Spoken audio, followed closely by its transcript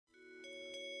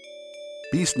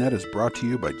BeastNet is brought to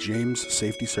you by James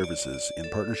Safety Services in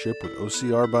partnership with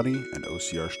OCR Buddy and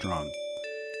OCR Strong.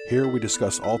 Here we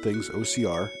discuss all things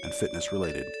OCR and fitness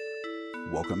related.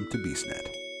 Welcome to BeastNet.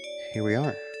 Here we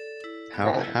are.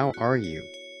 How are you?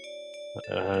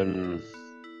 Um,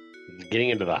 Getting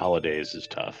into the holidays is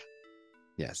tough,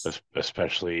 Yes.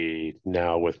 especially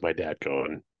now with my dad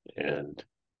going, and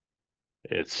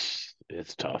it's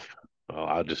tough.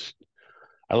 I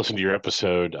listened to your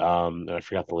episode. And I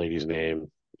forgot the lady's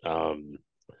name. Um,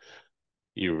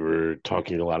 you were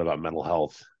talking a lot about mental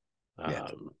health. Yeah.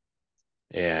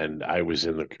 And I was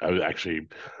actually,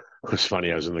 it was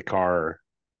funny. I was in the car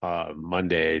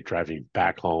Monday driving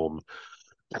back home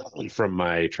from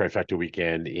my trifecta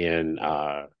weekend in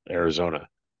Arizona,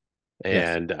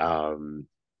 Yes. and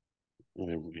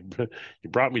you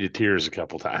brought me to tears a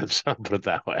couple times. I'll put it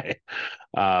that way,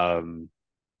 um,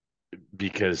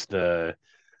 because the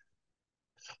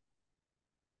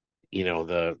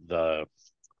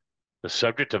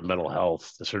subject of mental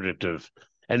health, the subject of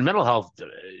and mental health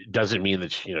doesn't mean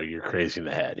that you're crazy in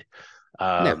the head.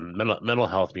 No. Mental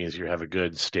health means you have a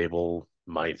good stable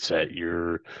mindset.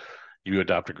 You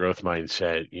adopt a growth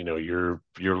mindset. You're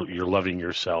loving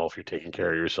yourself. You're taking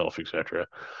care of yourself, etc.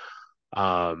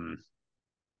 Um,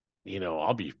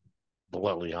 I'll be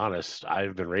bluntly honest.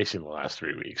 I've been racing the last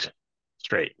 3 weeks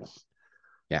straight,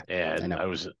 Yeah. I and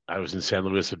know. I was in San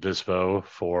Luis Obispo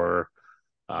for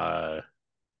uh,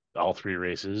 all three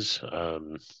races,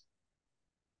 and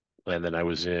then I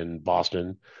was in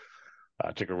Boston.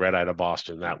 I took a red eye to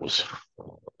Boston. That was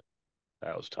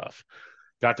tough.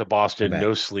 Got to I Boston, bet.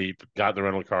 no sleep. Got in the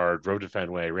rental car, drove to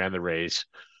Fenway, ran the race,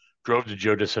 drove to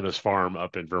Joe DeSena's farm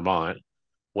up in Vermont.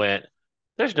 Went,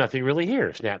 there's nothing really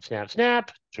here. Snap, snap,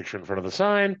 snap. Picture in front of the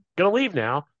sign. Gonna leave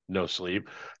now. No sleep.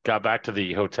 Got back to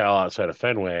the hotel outside of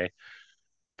Fenway.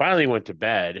 Finally went to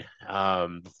bed.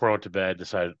 Before I went to bed,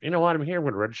 decided, you know what? I'm here. I'm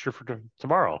going to register for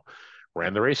tomorrow.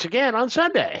 Ran the race again on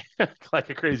Sunday, like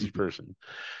a crazy person.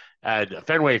 And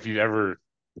Fenway, if you ever,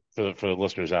 for the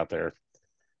listeners out there,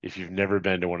 if you've never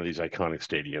been to one of these iconic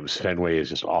stadiums, Fenway is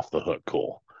just off the hook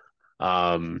cool.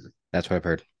 Um, That's what I've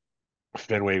heard.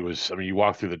 Fenway was, I mean, you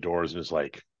walk through the doors and it's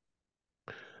like,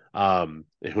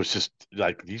 it was just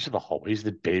like these are the hallways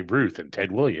that Babe Ruth and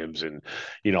Ted Williams and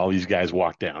all these guys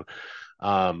walk down.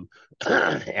 Um,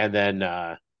 and then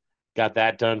got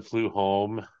that done, flew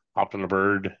home, hopped on a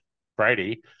bird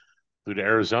Friday, flew to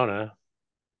Arizona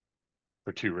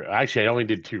for two. Actually, I only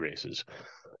did two races.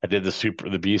 I did the super,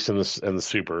 the beast, and the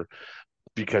super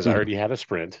because I Mhm. already had a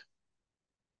sprint.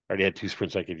 I already had two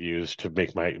sprints I could use to make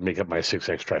up my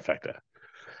 6X trifecta.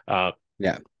 Uh,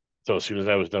 Yeah. so as soon as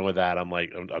I was done with that, I'm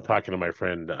talking to my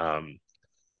friend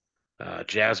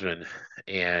Jasmine,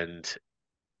 and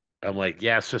I'm like,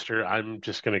 yeah, sister, I'm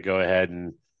just gonna go ahead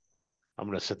and I'm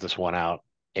gonna sit this one out.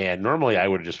 And normally I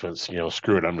would have just been,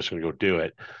 screw it, I'm just gonna go do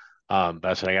it. But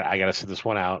I said, I gotta sit this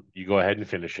one out. You go ahead and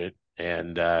finish it.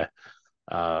 And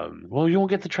well, you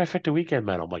won't get the trifecta weekend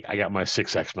medal. I'm like, I got my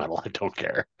 6X medal. I don't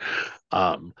care.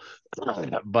 Um,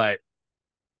 but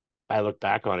I look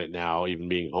back on it now, even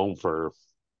being home for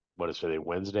what is today,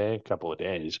 Wednesday, a couple of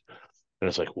days, and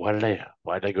it's like, why did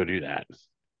I go do that?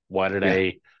 Why did Yeah.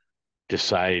 I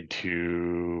decide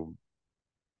to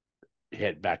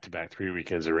hit back to back 3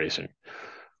 weekends of racing?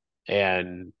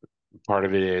 And part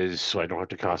of it is so I don't have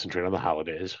to concentrate on the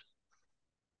holidays.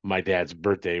 My dad's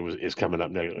birthday is coming up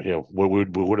next. What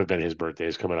would have been his birthday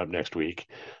is coming up next week,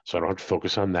 so I don't have to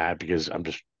focus on that because I'm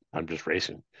just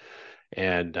racing.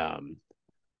 And I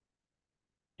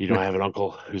have an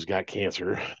uncle who's got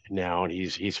cancer now, and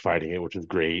he's fighting it, which is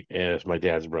great. And it's my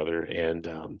dad's brother,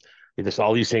 and just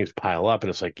all these things pile up, and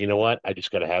it's like, you know what? I just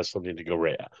got to have something to go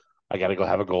race. I got to go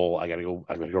have a goal. I got to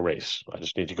go race. I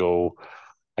just need to go.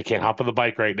 I can't hop on the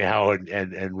bike right now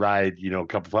and ride, a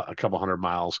couple hundred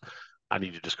miles. I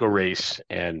need to just go race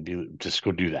and just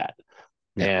go do that.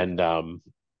 Yeah. And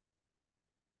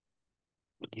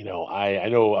I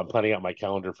know I'm planning out my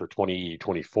calendar for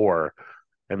 2024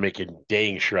 and making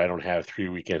dang sure I don't have 3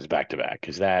 weekends back to back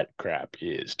because that crap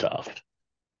is tough.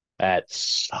 That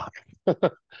sucks. As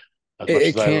It, much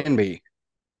it as I can be,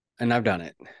 and I've done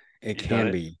it. It You've done can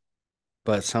it, be,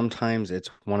 but sometimes it's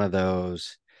one of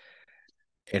those.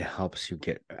 It helps you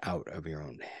get out of your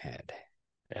own head.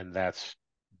 and that's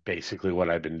basically what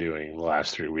I've been doing the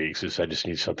last 3 weeks. Is I just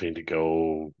need something to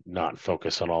go not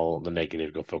focus on all the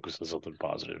negative, go focus on something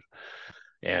positive.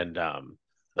 And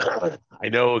I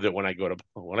know that when I go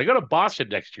to Boston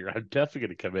next year, I'm definitely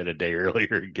going to come in a day earlier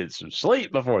and get some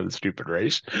sleep before the stupid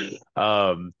race.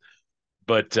 Um,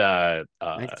 but Thank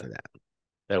you for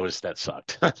that. that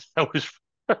sucked. That was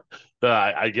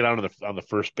I get on the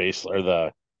first base or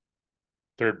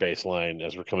third baseline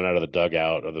as we're coming out of the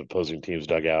dugout of the opposing team's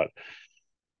dugout.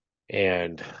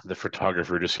 And the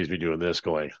photographer just sees me doing this,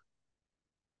 going,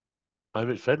 I'm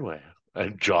at Fenway.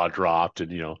 And jaw dropped,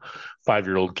 and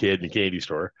 5-year-old kid in a candy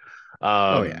store.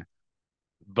 Oh yeah. Um,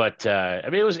 but I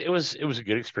mean, it was a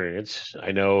good experience.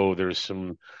 I know there's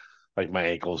some, like, my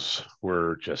ankles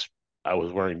were just, I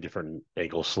was wearing different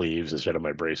ankle sleeves instead of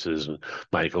my braces, and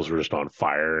my ankles were just on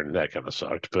fire, and that kind of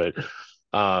sucked. But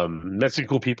met some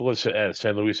cool people at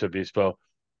San Luis Obispo.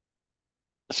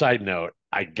 Side note,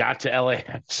 I got to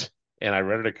LAX and I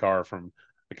rented a car from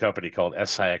a company called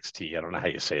SIXT. I don't know how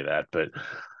you say that, but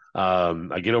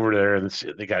I get over there and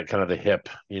they got kind of the hip,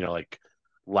 like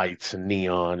lights and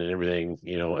neon and everything,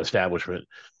 establishment.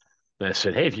 And I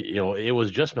said, hey, if it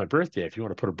was just my birthday. If you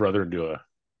want to put a brother into a,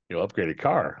 upgraded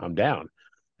car, I'm down.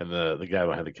 And the guy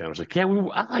behind the counter was like, yeah,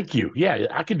 I like you. Yeah,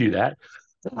 I can do that.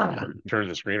 Turns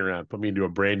the screen around, put me into a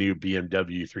brand new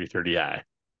BMW 330i.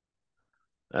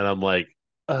 And I'm like,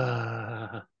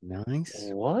 Nice.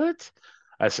 what?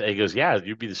 I say, he goes, yeah,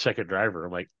 you'd be the second driver.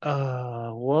 I'm like,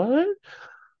 what?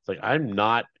 It's like, I'm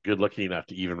not good looking enough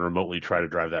to even remotely try to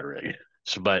drive that rig.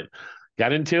 So, but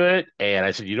got into it, and I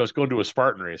said, it's going to a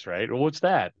Spartan race, right? Well, what's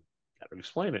that? Got to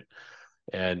explain it.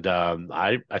 And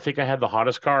I think I had the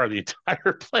hottest car in the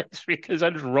entire place because I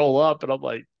just roll up and I'm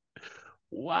like,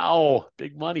 wow,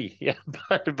 big money. Yeah,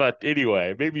 but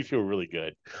anyway, it made me feel really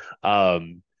good.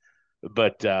 Um,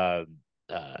 but uh,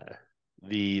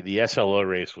 the SLO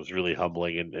race was really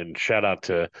humbling, and shout out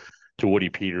to Woody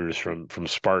Peters from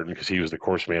Spartan, because he was the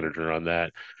course manager on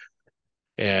that.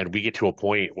 And we get to a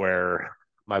point where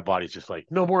my body's just like,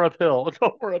 no more uphill,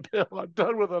 no more uphill. I'm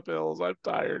done with uphills. I'm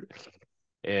tired.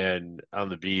 And on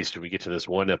the beast, we get to this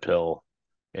one uphill,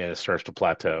 and it starts to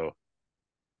plateau.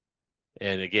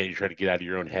 And again, you try to get out of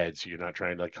your own head, so you're not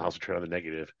trying to, like, concentrate on the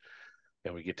negative.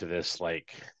 And we get to this,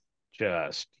 like,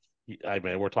 just, I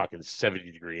mean, we're talking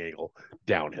 70-degree angle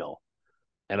downhill.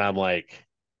 And I'm like,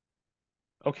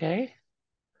 okay.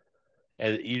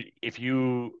 And if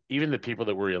you, even the people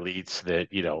that were elites that,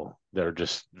 that are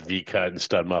just V cut and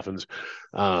stud muffins,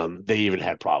 they even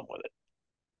had problem with it.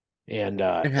 And It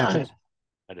I happens.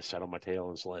 just sat on my tail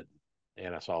and slid.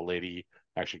 And I saw a lady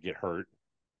actually get hurt.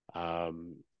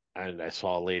 Um, and I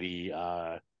saw a lady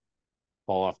fall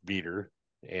off beater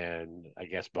and I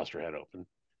guess bust her head open.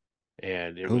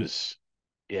 And it Oh, was,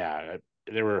 yeah,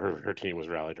 they were, her team was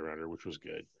rallied around her, which was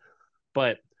good.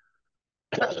 But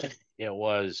it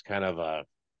was kind of a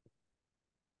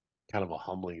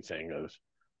humbling thing of,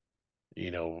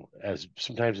 as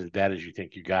sometimes as bad as you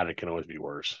think you got, it can always be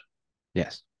worse.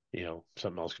 yes.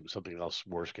 Something else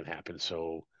worse can happen.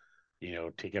 So,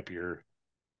 take up your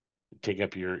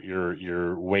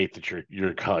weight that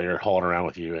you're hauling around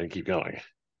with you and keep going.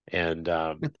 And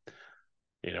it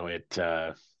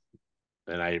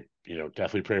and I,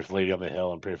 definitely pray for the lady on the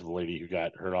hill and pray for the lady who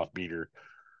got hurt off beater.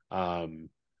 Um,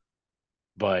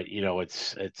 but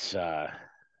it's why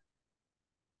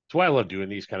I love doing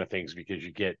these kind of things, because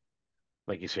you get,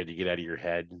 like you said, you get out of your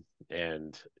head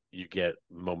and you get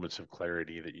moments of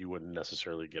clarity that you wouldn't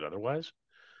necessarily get otherwise.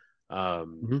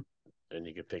 Um, Hmm. and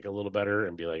you can think a little better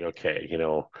and be like, okay,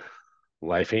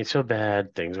 life ain't so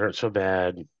bad. Things aren't so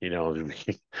bad.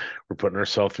 We're putting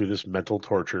ourselves through this mental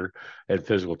torture and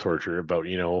physical torture, but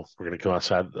we're going to come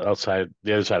outside the other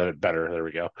side of it better. There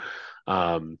we go.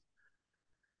 Um,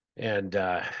 and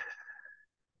I,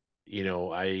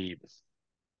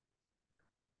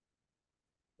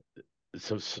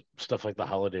 some stuff like the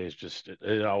holidays, just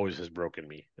it always has broken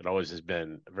me. It always has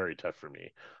been very tough for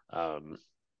me. Um,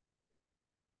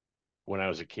 when I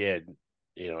was a kid,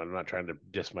 I'm not trying to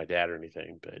diss my dad or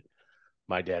anything, but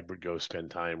my dad would go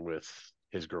spend time with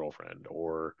his girlfriend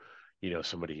or,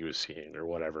 somebody he was seeing or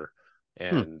whatever,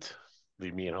 Hmm. and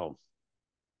leave me at home.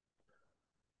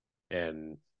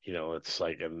 And, it's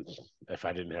like, and if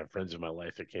I didn't have friends in my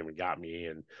life that came and got me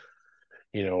and,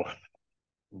 you know,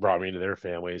 brought me into their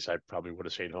families, I probably would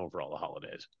have stayed home for all the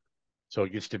holidays. So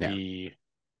Yeah.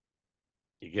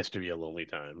 it gets to be a lonely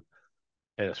time.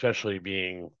 And especially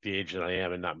being the age that I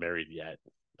am and not married yet.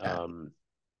 Yeah. Um,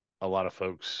 a lot of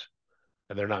folks,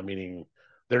 and they're not,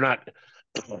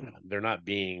 they're not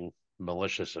being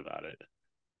malicious about it,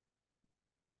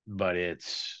 but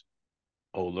it's,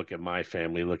 oh, look at my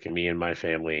family, look at me and my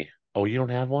family. Oh, you don't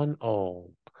have one?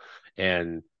 Oh,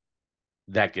 and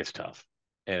that gets tough.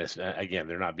 And it's, again,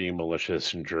 they're not being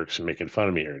malicious and jerks and making fun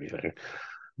of me or anything,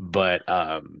 but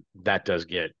that does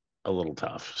get a little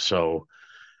tough. So,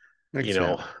 I can you see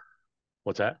that. know,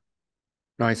 what's that?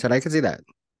 No, I said I could see that.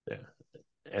 Yeah.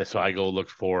 And so I go look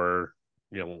for,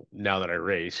 now that I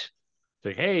race,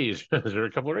 say, hey, is there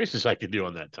a couple of races I could do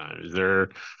on that time? Is there,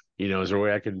 Is there a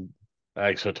way I can,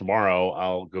 like, so tomorrow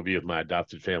I'll go be with my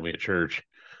adopted family at church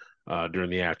during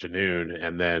the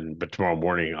afternoon, but tomorrow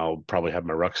morning I'll probably have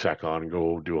my rucksack on and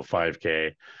go do a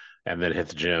 5K, and then hit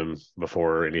the gym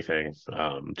before anything,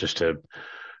 just to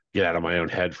get out of my own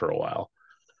head for a while.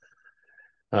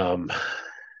 Um,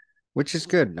 which is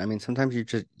good. I mean, sometimes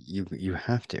you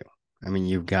have to. I mean,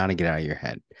 you've got to get out of your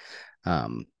head.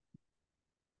 Um,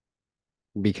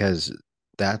 because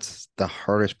that's the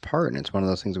hardest part. And it's one of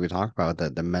those things that we talk about,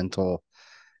 that the mental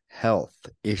health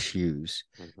issues,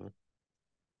 mhm.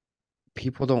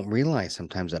 people don't realize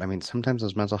sometimes that, I mean, sometimes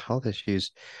those mental health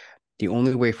issues, the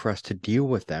only way for us to deal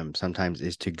with them sometimes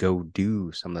is to go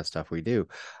do some of the stuff we do.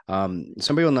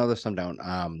 Somebody will know this, some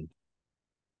don't.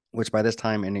 Which by this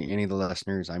time, any of the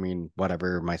listeners, I mean,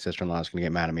 whatever, my sister-in-law is gonna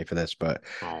get mad at me for this, but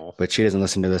Oh, she doesn't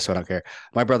listen to this, so I don't care.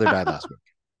 My brother died last week.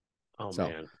 oh So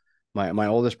man, my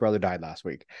oldest brother died last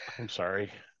week I'm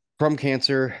sorry. from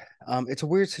cancer. It's a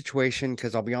weird situation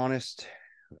because I'll be honest,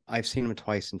 I've seen him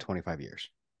twice in 25 years.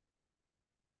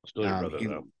 Still your Um, brother he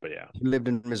though, but yeah, he lived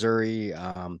in Missouri.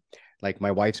 Like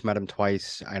my wife's met him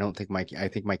twice. I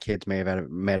think my kids may have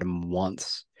met him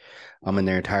once in oh,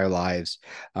 their entire lives.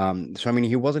 So I mean,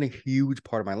 he wasn't a huge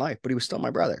part of my life, but he was still my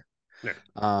brother. yeah,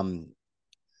 Um,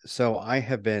 so I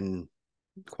have been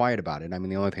quiet about it. I mean,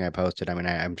 the only thing I posted, I mean,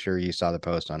 I'm sure you saw the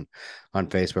post on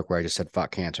Facebook where I just said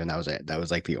 "fuck cancer," and that was it. That was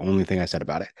like the only thing I said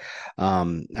about it.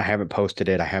 I haven't posted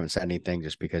it. I haven't said anything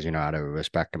just because, out of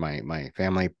respect to my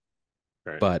family.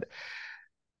 right. But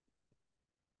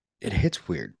it hits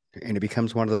weird, and it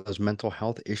becomes one of those mental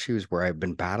health issues where I've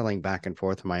been battling back and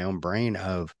forth in my own brain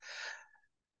of,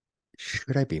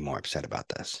 should I be more upset about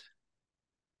this?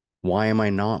 Why am I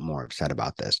not more upset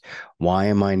about this? Why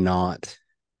am I not,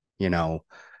 you know,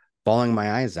 bawling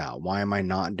my eyes out? Why am I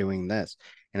not doing this?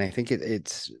 And I think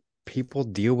it's people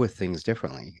deal with things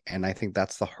differently. And I think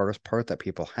that's the hardest part that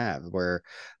people have, where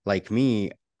like me,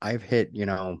 I've hit,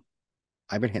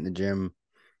 I've been hitting the gym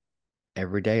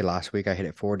every day. Last week I hit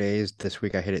it 4 days. This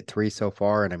week I hit it three so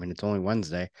far. And I mean, it's only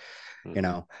Wednesday,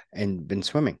 Hmm. and been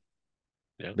swimming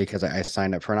Yeah, because I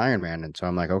signed up for an Ironman. And so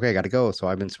I'm like, okay, I got to go. So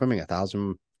I've been swimming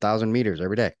 1,000 meters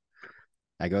every day.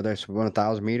 I go there, swim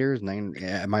 1,000 meters, and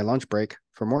then my lunch break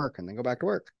from work, and then go back to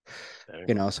work.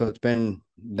 dang. So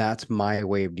that's my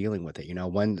way of dealing with it.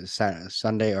 When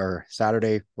Sunday or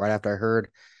Saturday, right after I heard,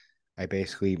 I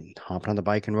basically hopped on the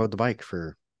bike and rode the bike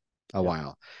for a Yep.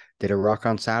 while. Did a ruck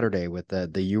on Saturday with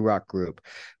the U Rock group,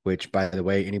 which, by the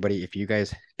way, anybody, if you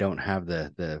guys don't have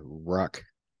the ruck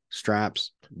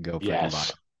straps, go freaking buy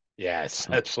Yes, yes,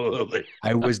 them. absolutely.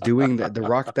 I was doing the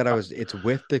ruck that I was. It's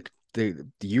with the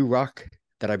U Rock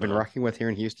that I've been Uh, rucking with here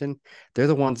in Houston. They're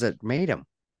the ones that made them.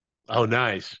 oh,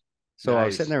 nice, So I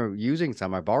was sitting nice. there using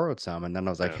some. I borrowed some, and then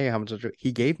I was like, Yeah. "Hey, how much?"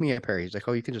 He gave me a pair. He's like,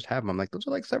 "Oh, you can just have them." I'm like, "Those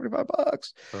are like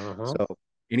 $75." Uh-huh. So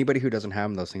anybody who doesn't have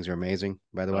them, those things are amazing,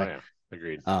 by the Oh way. yeah,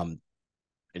 agreed. Um,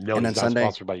 And no, and then he's not Sunday,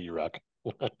 sponsored by URUC.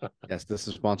 yes, this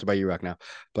is sponsored by UREC now,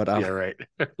 but Yeah, right.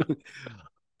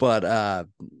 but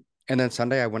and then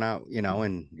Sunday I went out, and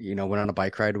went on a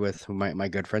bike ride with my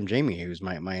good friend Jamie, who's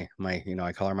my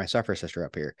I call her my suffer sister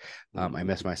up here. I Hmm.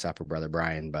 miss my suffer brother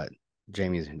Brian, but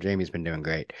Jamie's been doing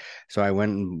great. So I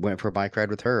went for a bike ride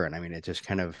with her, and I mean, it just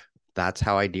kind of, that's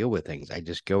how I deal with things. I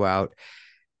just go out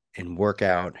and work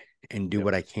out and do Yep.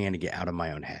 what I can to get out of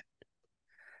my own head.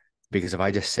 Because if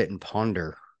I just sit and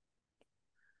ponder,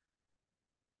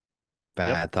 Yep.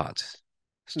 bad thoughts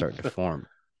start to form.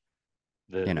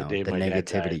 The day The my dad died,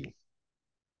 negativity.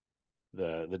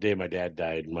 the day my dad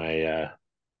died,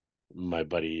 my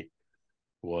buddy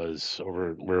was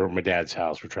over. We're at my dad's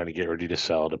house. We're trying to get ready to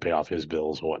sell to pay off his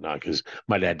bills and whatnot because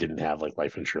my dad didn't have like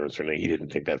life insurance or anything. He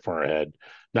didn't think that far ahead.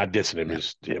 Not dissing him, Yeah.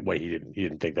 just way he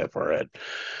didn't think that far ahead.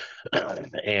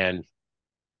 And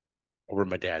over at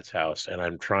my dad's house, and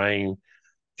I'm trying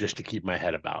just to keep my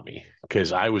head about me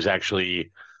because I was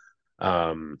actually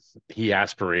um he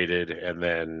aspirated and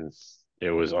then it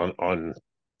was on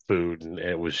food and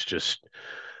it was just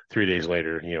 3 days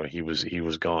later, he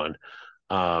was gone.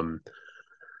 Um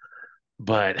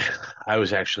but I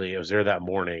was there that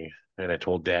morning and I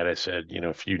told dad, I said,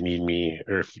 if you need me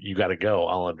or if you got to go,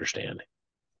 I'll understand.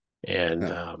 And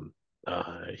Yeah.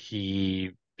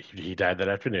 he died that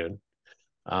afternoon,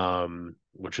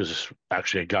 which was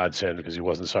actually a godsend because he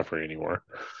wasn't suffering anymore.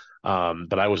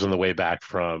 But I was on the way back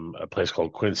from a place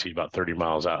called Quincy, about 30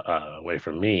 miles out away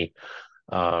from me,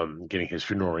 getting his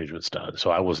funeral arrangements done. So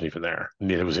I wasn't even there.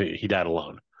 Neither was he. He died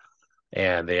alone.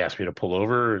 And they asked me to pull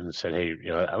over and said, "Hey,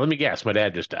 let me guess, my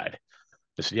dad just died."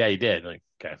 I said, "Yeah, he did." Like,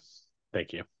 okay,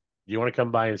 thank you. Do you want to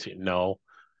come by and see? No,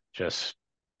 just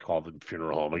call the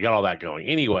funeral home. We got all that going.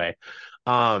 Anyway,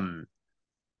 um,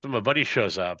 So my buddy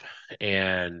shows up,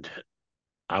 and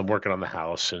I'm working on the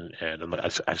house, and I'm like, I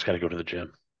just got to go to the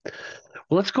gym.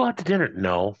 Well, let's go out to dinner.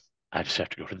 No, I just have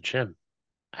to go to the gym.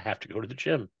 I have to go to the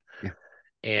gym. Yeah.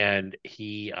 And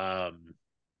he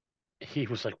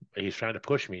was like, he's trying to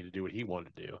push me to do what he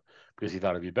wanted to do because he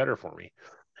thought it'd be better for me.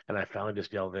 And I finally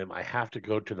just yelled at him, I have to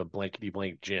go to the blankety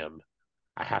blank gym.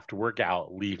 I have to work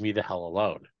out. Leave me the hell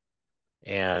alone.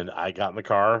 And I got in the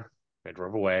car. I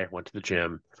drove away, went to the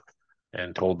gym,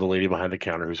 and told the lady behind the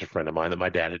counter, who's a friend of mine, that my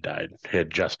dad had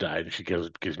just died. And she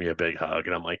gives me a big hug,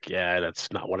 and I'm like, yeah,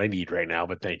 that's not what I need right now,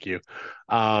 but thank you.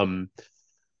 Um,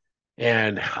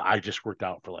 and I just worked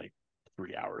out for like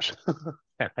 3 hours,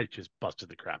 and I just busted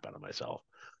the crap out of myself.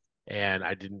 And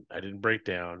I didn't break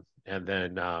down. And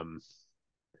then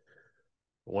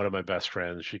one of my best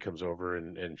friends, she comes over,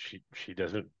 and she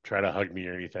doesn't try to hug me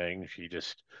or anything.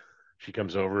 She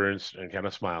comes over and kind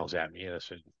of smiles at me, and I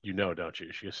said, "You know, don't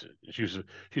you?" She was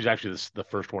actually the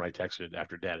first one I texted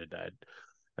after Dad had died.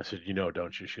 I said, "You know,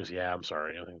 don't you?" She goes, "Yeah, I'm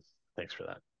sorry." I mean, thanks for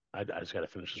that. I just got to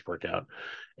finish this workout,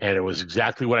 and it was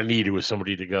exactly what I needed, was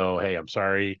somebody to go, "Hey, I'm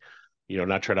sorry,"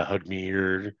 not try to hug me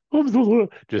or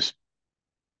just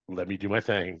let me do my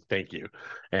thing. Thank you.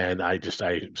 And I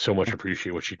so much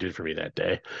appreciate what she did for me that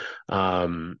day.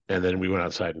 And then we went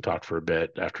outside and talked for a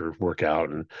bit after workout,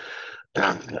 and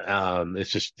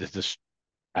it's just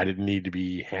I didn't need to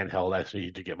be handheld. I just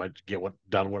needed to get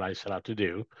what I set out to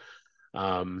do.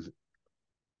 Um,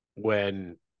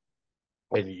 when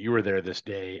you were there this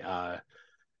day,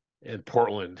 in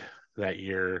Portland that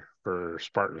year for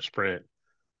Spartan Sprint,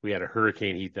 we had a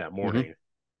hurricane heat that Hmm. morning.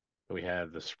 We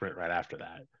had the sprint right after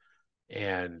that,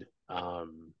 and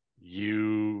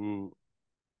you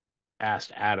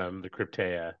asked Adam, the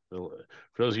Cryptea. For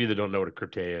those of you that don't know what a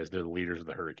Cryptea is, they're the leaders of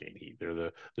the hurricane heat. They're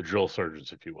the drill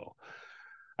sergeants, if you will.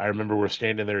 I remember we're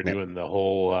standing there Yeah. doing the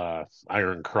whole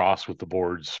Iron Cross with the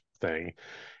boards thing,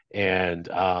 and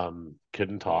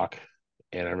couldn't talk.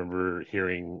 And I remember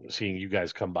seeing you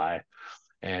guys come by,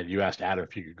 and you asked Adam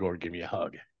if you could go and give me a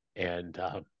hug, and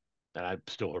I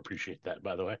still appreciate that,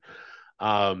 by the way.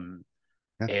 Um,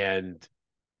 Yeah. and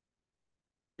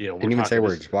we're Didn't even say talking a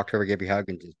word. this Just walked over, gave you a hug,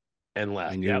 and just and I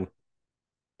left. Yep. knew.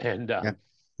 And Yeah.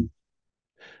 it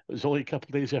was only a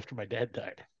couple days after my dad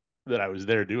died that I was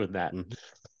there doing that. Hmm.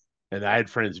 And I had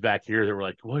friends back here that were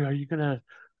like, "What are you gonna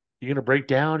break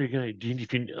down? Do you need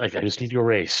to, like, I just need to go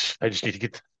race. I just need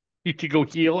to need to go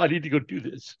heal. I need to go do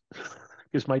this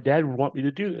because my dad would want me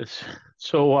to do this."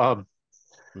 So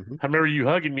Hmm. I remember you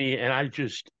hugging me, and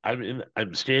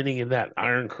I'm standing in that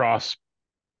Iron Cross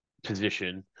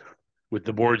position with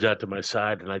the boards out to my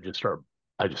side, and I just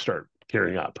start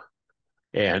tearing up.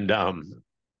 And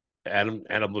Adam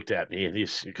looked at me, and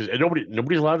he's because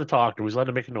nobody's allowed to talk, nobody's allowed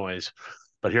to make a noise,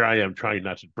 but here I am trying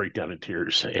not to break down in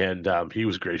tears, and he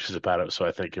was gracious about it, so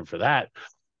I thank him for that.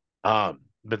 But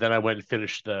then I went and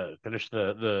finished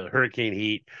the hurricane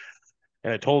heat,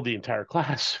 and I told the entire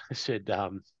class, I said,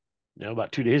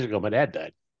 about 2 days ago, my dad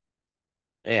died,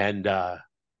 and I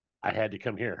had to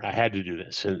come here, I had to do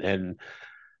this, and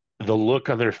the look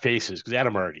on their faces, because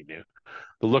Adam already knew.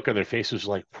 The look on their faces was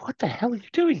like, "What the hell are you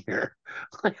doing here?"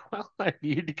 Like, well, I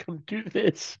needed to come do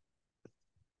this.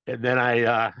 And then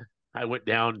I went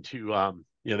down to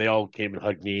they all came and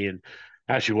hugged me, and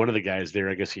actually one of the guys there,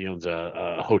 I guess he owns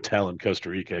a hotel in Costa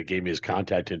Rica, gave me his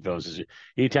contact info. Says,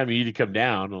 anytime you need to come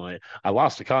down, I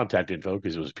lost the contact info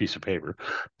because it was a piece of paper.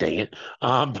 Dang it.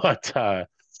 But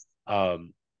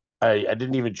um I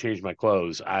didn't even change my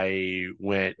clothes. I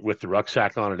went with the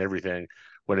rucksack on and everything,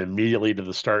 went immediately to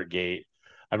the start gate.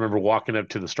 I remember walking up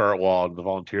to the start wall and the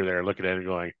volunteer there looking at it and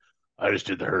going, "I just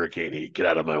did the hurricane heat, get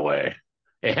out of my way."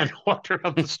 And walked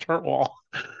around the start wall.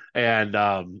 And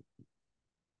I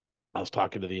was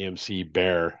talking to the MC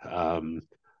Bear. For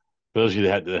those of you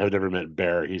that have never met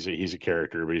Bear, he's a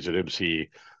character, but he's an MC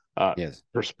Yes.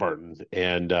 for Spartan.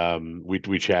 And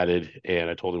we chatted,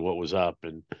 and I told him what was up,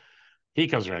 and he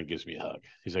comes around and gives me a hug.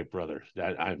 He's like, "Brother,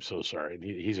 I'm so sorry." And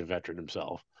he's a veteran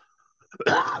himself.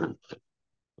 And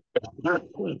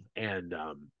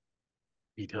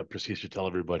he proceeds to tell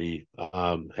everybody,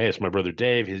 "Hey, it's my brother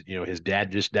Dave. His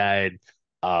dad just died.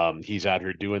 He's out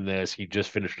here doing this. He just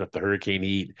finished up the hurricane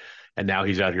heat, and now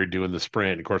he's out here doing the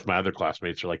sprint." And of course, my other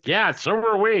classmates are like, "Yeah, so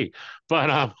are we."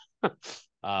 But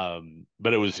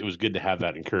but it was good to have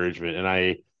that encouragement, and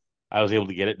I was able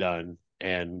to get it done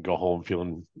and go home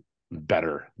feeling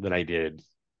better than I did,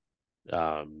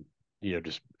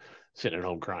 just sitting at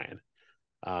home crying.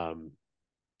 Um,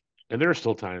 and there are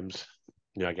still times,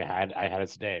 like I had it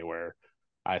today where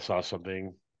I saw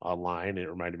something online and it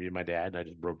reminded me of my dad, and I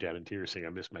just broke down in tears saying I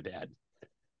miss my dad.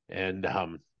 And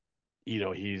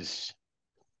he's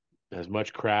as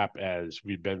much crap as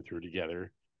we'd been through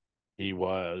together, he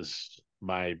was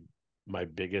my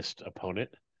biggest opponent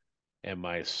and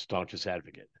my staunchest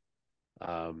advocate.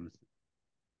 Um,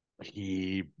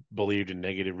 he believed in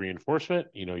negative reinforcement.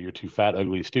 You're too fat,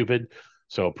 ugly, stupid,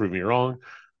 so prove me wrong.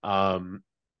 Um,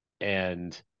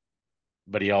 and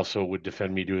but he also would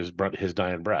defend me to his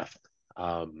dying breath.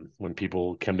 When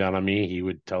people came down on me, he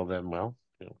would tell them, "Well,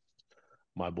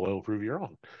 my boy will prove you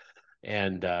wrong."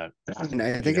 And And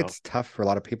I you think know, it's tough for a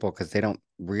lot of people because they don't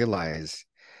realize,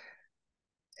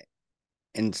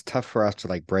 and it's tough for us to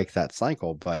like break that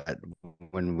cycle. But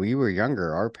when we were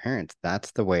younger, our parents,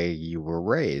 that's the way you were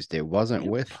raised. It wasn't yep,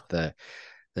 with the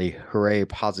hooray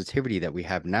positivity that we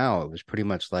have now. It was pretty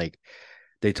much like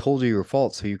they told you your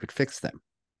fault so you could fix them.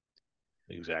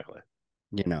 exactly.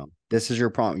 This is your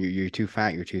problem. You're too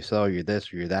fat, you're too slow, you're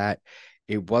this, you're that.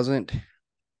 It wasn't,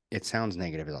 it sounds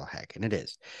negative as all heck, and it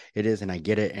is. It is, and I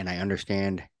get it, and I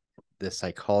understand the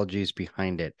psychologies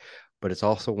behind it. But it's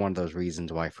also one of those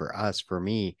reasons why, for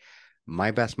me,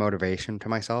 my best motivation to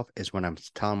myself is when I'm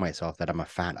telling myself that I'm a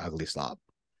fat, ugly slob.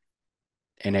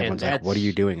 And And everyone's like, "What are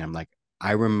you that's doing?" I'm like,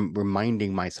 I'm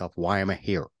reminding myself why I'm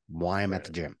here, why I'm at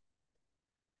the right. gym.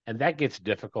 And that gets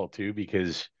difficult too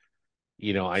because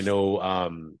I know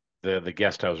the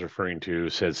guest I was referring to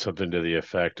said something to the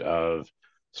effect of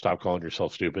 "Stop calling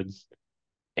yourself stupid,"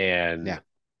 and Yeah.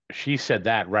 she said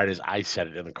that right as I said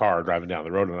it in the car driving down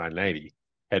the road on 990,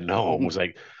 heading home. Was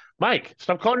like, "Mike,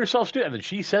 stop calling yourself stupid." And then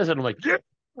she says it, I'm like, "Yeah,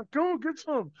 go get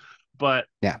some." But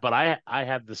Yeah. I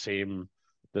have the same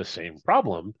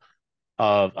problem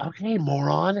of, okay,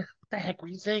 moron, what the heck were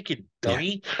you thinking, Yeah.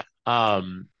 dummy?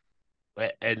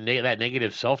 And that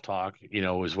negative self-talk,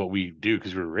 is what we do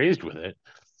because we were raised with it,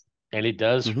 and it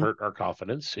does Mm-hmm. hurt our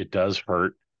confidence. It does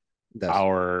hurt It does.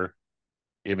 our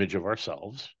image of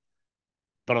ourselves.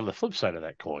 But on the flip side of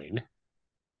that coin,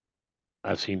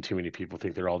 I've seen too many people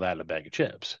think they're all that in a bag of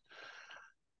chips.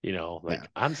 Yeah. Like,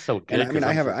 I'm so And good I mean, because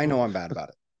I'm so I know cool. I'm bad about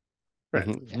it. Right.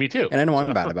 Yeah. Me too. And I know So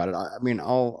I'm bad about it. I mean,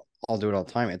 I'll do it all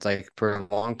the time. It's like for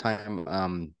a long time,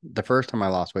 the first time I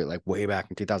lost weight, like way back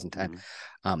in 2010, mhm.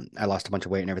 I lost a bunch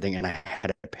of weight and everything, and I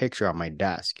had a picture on my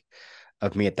desk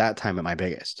of me at that time at my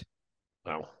biggest.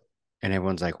 Wow. And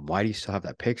everyone's like, "Why do you still have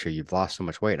that picture? You've lost so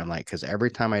much weight." I'm like, "Because every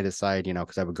time I decide,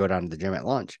 because I would go down to the gym at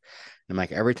lunch, and I'm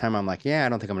like, every time I'm like, yeah, I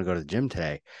don't think I'm gonna go to the gym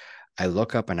today. I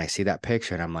look up and I see that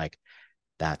picture, and I'm like,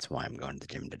 that's why I'm going to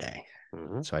the gym today."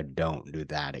 Hmm. So I don't do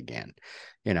that again.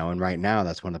 And right now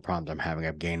that's one of the problems I'm having.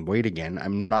 I've gained weight again.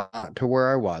 I'm not to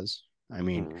where I was. I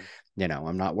mean, Hmm.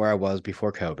 I'm not where I was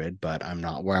before COVID, but I'm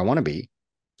not where I want to be.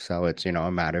 So it's,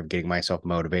 a matter of getting myself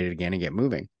motivated again and get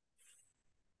moving,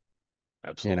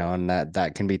 Absolutely. and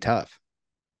that can be tough.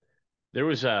 There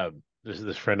was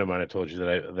this friend of mine I told you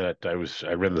that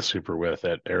I ran the super with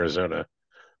at Arizona.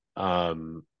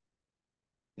 Um,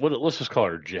 let's just call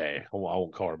her Jay. I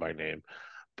won't call her by name,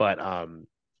 but I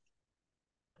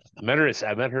met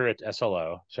her at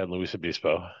SLO, San Luis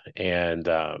Obispo, and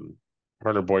her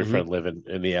and her Hmm. boyfriend live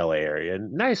in the LA area.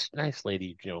 And nice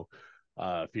lady,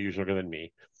 a few years younger than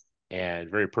me, and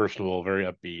very personable, very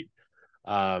upbeat.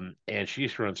 And she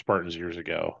used to run Spartans years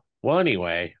ago. Well,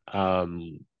 anyway,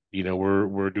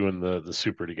 we're doing the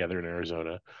super together in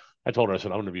Arizona. I told her, I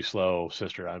said, I'm going to be slow,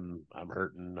 sister. I'm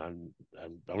hurting. I'm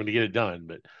going to get it done.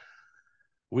 But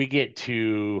we get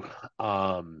to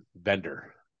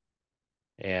Bender,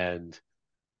 and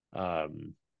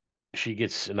um, she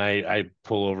gets, and I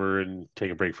pull over and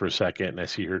take a break for a second, and I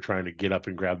see her trying to get up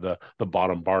and grab the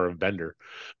bottom bar of Bender.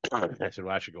 I said,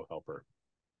 well, I should go help her.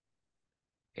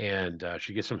 And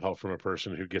she gets some help from a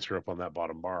person who gets her up on that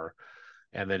bottom bar,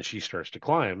 and then she starts to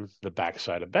climb the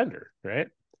backside of Bender, right?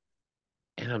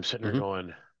 And I'm sitting there Hmm.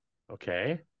 going,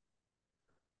 okay,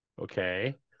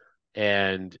 okay.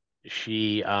 And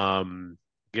she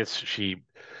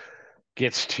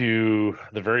gets to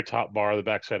the very top bar of the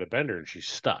backside of Bender, and she's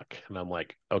stuck. And I'm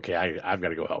like, okay, I've got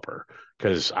to go help her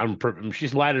because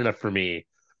she's light enough for me.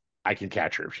 I can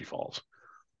catch her if she falls.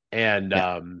 And Yeah.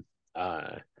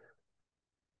 uh,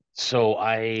 so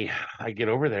I get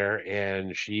over there,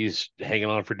 and she's hanging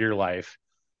on for dear life,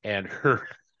 and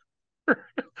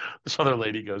this other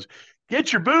lady goes,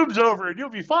 "Get your boobs over, and you'll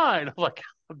be fine." I'm like,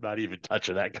 I'm not even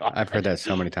touching that I've heard garbage. that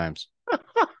so many times.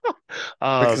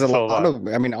 Because a lot So of,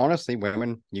 I mean, honestly,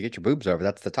 women, you get your boobs over,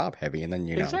 that's the top heavy, and then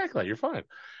exactly, you're fine.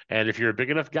 And if you're a big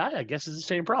enough guy, I guess it's the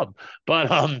same problem. But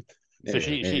so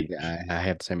I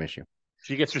have the same issue.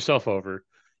 she gets herself over,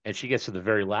 and she gets to the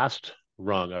very last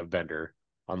rung of Bender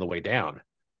on the way down,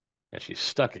 and she's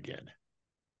stuck again.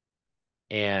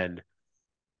 And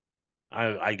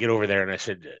I get over there and I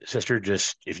said, sister,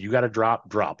 just if you got to drop,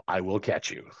 drop. I will catch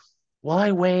you. well,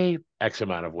 I weigh X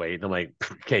amount of weight. And I'm like,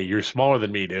 okay, you're smaller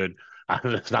than me, dude.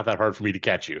 It's not that hard for me to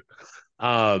catch you.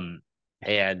 Um,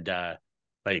 and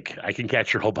like I can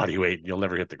catch your whole body weight and you'll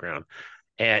never hit the ground.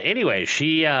 And anyway,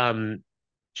 she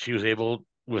was able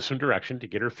with some direction to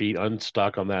get her feet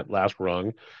unstuck on that last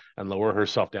rung and lower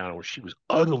herself down where she was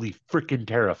utterly freaking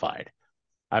terrified.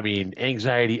 I mean,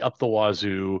 anxiety up the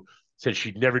wazoo, said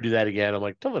she'd never do that again. I'm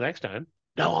like, till the next time.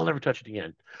 No, I'll never touch it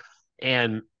again.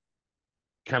 And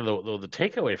kind of the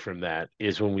takeaway from that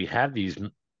is when we have these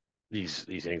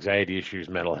anxiety issues,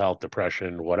 mental health,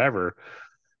 depression, whatever,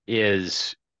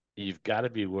 is you've got to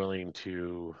be willing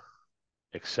to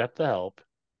accept the help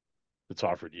that's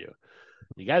offered you.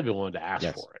 You got to be willing to ask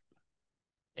Yes. for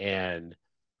it. And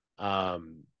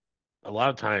um, a lot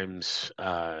of times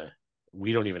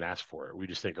we don't even ask for it. We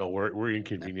just think, oh, we're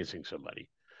inconveniencing somebody.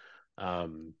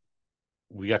 Um,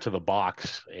 we got to the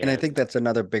box, And I and think that's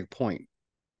another big point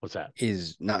what's that?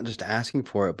 is not just asking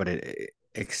for it, but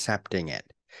accepting it.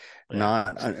 Yeah,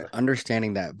 Not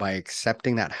understanding that by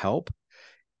accepting that help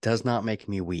does not make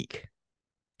me weak.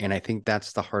 And I think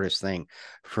that's the hardest thing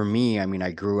for me. I mean,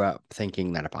 I grew up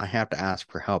thinking that if I have to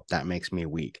ask for help, that makes me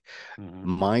weak. mm-hmm.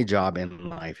 My job in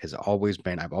life has always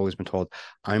been, I've always been told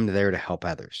I'm there to help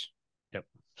others, Yep,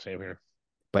 same here.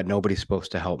 but nobody's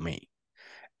supposed to help me.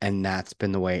 And that's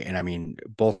been the way. And I mean,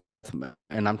 both,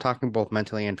 and I'm talking both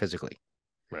mentally and physically.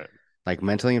 Right. Like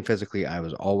mentally and physically, I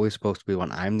was always supposed to be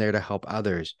one. I'm there to help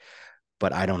others,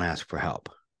 but I don't ask for help.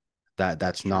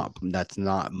 That's true. That's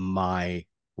not my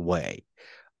way.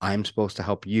 I'm supposed to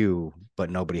help you, but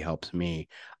nobody helps me.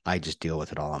 I just deal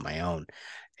with it all on my own.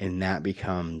 And that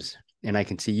becomes, and I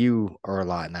can see you are a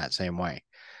lot in that same way.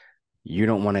 You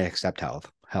don't want to accept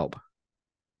help.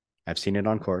 I've seen it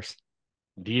on course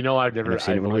Do you know and I've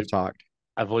seen it when we've talked.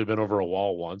 I've only been over a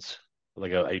wall once,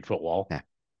 like a 8 foot wall, Yeah.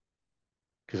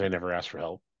 because I never asked for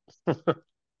help.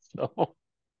 So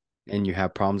And you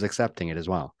have problems accepting it as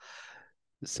well.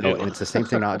 I So, do. and it's the same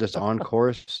thing, not just on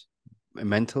course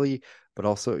mentally, but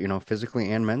also,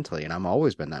 physically and mentally. And I've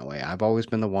always been that way. I've always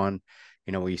been the one,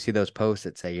 where you see those posts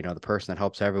that say, the person that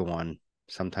helps everyone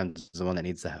sometimes is the one that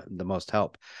needs the most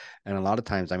help. And a lot of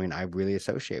times, I mean, I really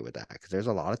associate with that because there's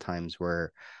a lot of times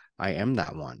where I am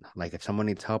that one. Like if someone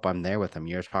needs help, I'm there with them.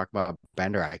 You're talking about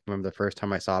Bender. I remember the first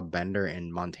time I saw Bender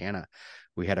in Montana,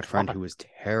 we had a friend who was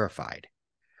terrified.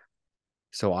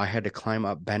 So I had to climb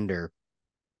up Bender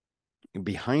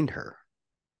behind her.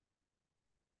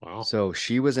 Wow. So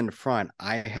she was in front.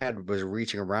 Was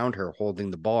reaching around her, holding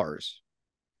the bars,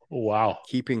 Oh, wow.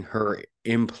 keeping her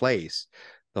in place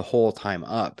the whole time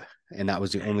up. And that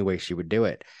was the only way she would do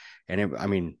it. And I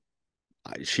mean,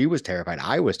 she was terrified.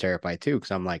 I was terrified too,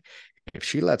 because I'm like, if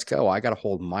she lets go, I got to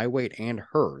hold my weight and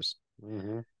hers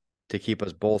Mm-hmm. to keep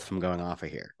us both from going off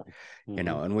of here, Mm-hmm.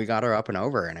 and we got her up and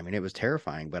over. And I mean, it was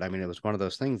terrifying, but I mean, it was one of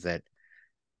those things that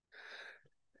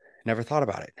never thought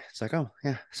about it. It's like, oh,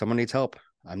 yeah, someone needs help.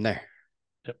 I'm there,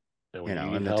 Yep. And when you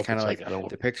need and it's help, kind it's of like like I don't.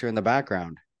 the picture in the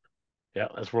background. Yeah,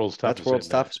 that's world's That's toughest, world's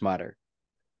isn't it? toughest matter.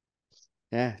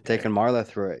 Yeah, Yeah. taking Marla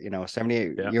through it, a Yeah.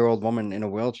 78-year-old woman in a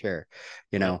wheelchair.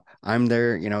 Yep. I'm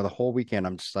there, the whole weekend.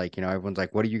 I'm just like, everyone's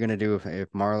like, what are you going to do if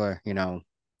Marla,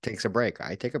 takes a break?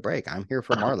 I take a break. I'm here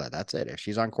for Marla. That's it. If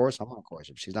she's on course, I'm on course.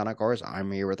 If she's not on course,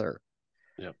 I'm here with her,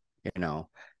 Yep. you know,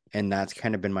 and that's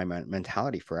kind of been my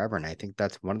mentality forever. And I think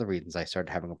that's one of the reasons I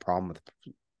started having a problem with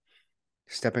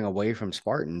stepping away from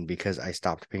Spartan because I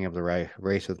stopped being able to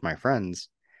race with my friends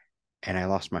and I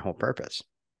lost my whole purpose.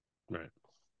 Right.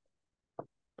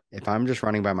 If I'm just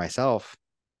running by myself,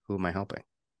 who am I helping?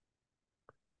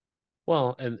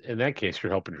 Well, and in that case,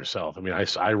 you're helping yourself. I mean,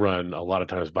 I run a lot of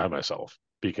times by myself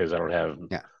because I don't have,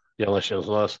 Yeah. unless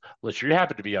you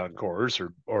happen to be on course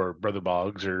or Brother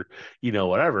Boggs or,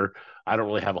 whatever, I don't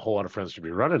really have a whole lot of friends to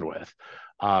be running with.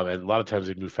 And a lot of times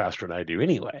they move faster than I do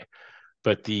anyway.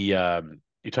 But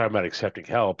you're talking about accepting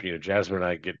help. Jasmine and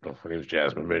I get, oh, her name's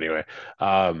Jasmine, but anyway,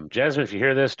 Jasmine, if you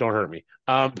hear this, don't hurt me.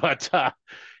 But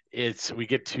we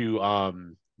get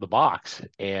to the box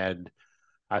and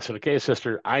I said, okay,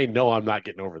 sister, I know I'm not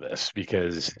getting over this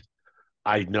because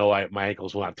I know my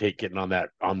ankles will not take getting on that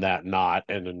knot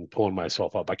and then pulling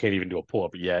myself up. I can't even do a pull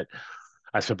up yet.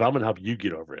 I said, but I'm gonna help you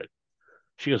get over it.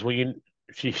 She goes, well,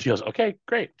 she goes, okay,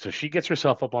 great. So she gets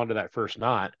herself up onto that first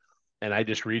knot, and I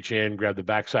just reach in, grab the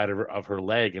backside of her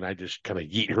leg, and I just kind of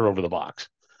yeet her over the box.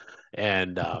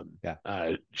 And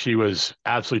Yeah. she was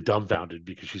absolutely dumbfounded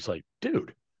because she's like,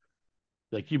 dude,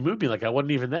 like you moved me like I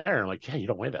wasn't even there. I'm like, yeah, you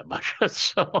don't weigh that much.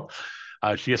 So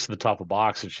she gets to the top of the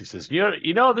box and she says,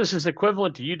 this is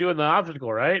equivalent to you doing the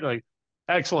obstacle, right? Like,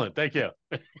 excellent, thank you.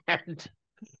 And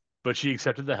but she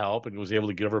accepted the help and was able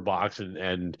to get over her box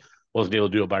and wasn't able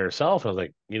to do it by herself. I was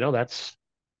like, that's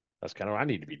kind of what I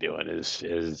need to be doing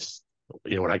is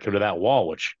when I come to that wall,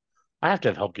 which I have to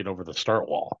have help get over the start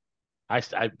wall.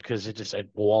 Because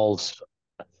walls,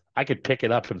 I could pick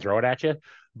it up and throw it at you,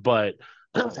 but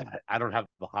I don't have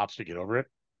the hops to get over it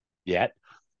yet.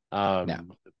 No,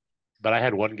 Um, but I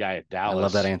had one guy at I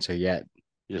love that Dallas. answer. Yet,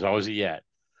 There's always a yet.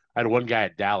 I had one guy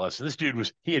at Dallas, and this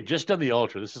dude he had just done the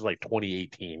ultra. This is like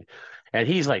 2018, and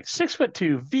he's like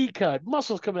 6'2", V cut,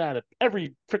 muscles coming out of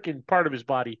every freaking part of his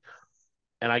body.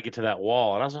 And I get to that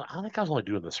wall, and I think I was only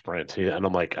doing the sprint, and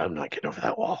I'm like, I'm not getting over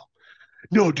that wall.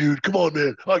 No, dude, come on,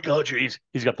 man, I got you.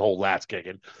 He's got the whole lats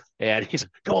kicking, and he's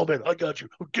like, come on, man, I got you.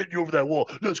 I'm getting you over that wall.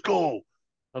 Let's go.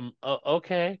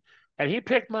 Okay. And he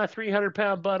picked my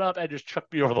 300-pound butt up and just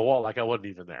chucked me over the wall like I wasn't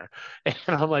even there. And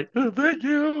I'm like, oh, thank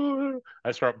you.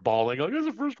 I start bawling. Like, this is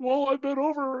the first wall I've been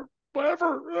over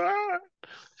ever. Ah.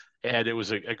 And it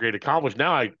was a great accomplishment.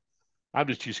 Now I'm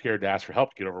just too scared to ask for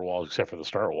help to get over walls, except for the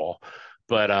start wall.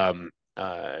 But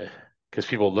because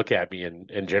people look at me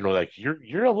in general like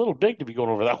you're a little big to be going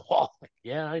over that wall. Like,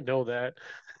 yeah, I know that,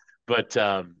 but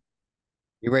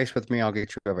you race with me, I'll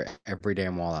get you over every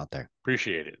damn wall out there.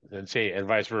 appreciate it, and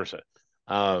vice versa.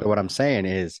 So what I'm saying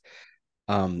is,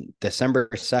 December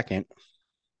 2nd,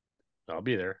 I'll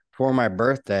be there. for my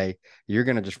birthday, you're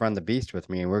gonna just run the beast with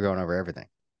me, and we're going over everything.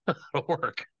 That'll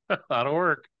work. That'll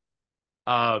work.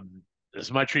 Um, this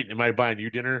is my treat. Am I buying you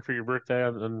dinner for your birthday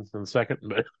on the second?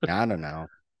 But I don't know.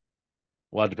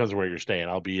 well, it depends on where you're staying.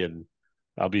 I'll be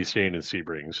staying in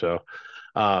Sebring. So,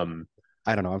 um,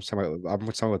 I don't know. I'm somewhere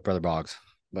with Brother Boggs,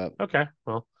 but okay.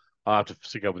 Well, I'll have to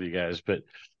stick up with you guys. But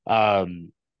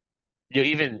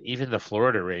even the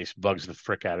Florida race bugs the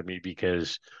frick out of me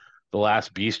because the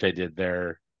last beast I did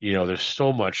there, there's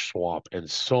so much swamp and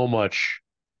so much,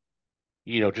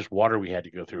 just water we had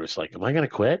to go through. It's like, am I gonna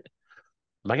quit?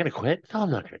 Am I gonna quit? No, I'm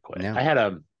not gonna quit. no. I had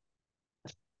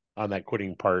on that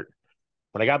quitting part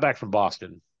when I got back from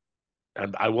Boston,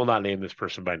 and I will not name this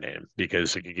person by name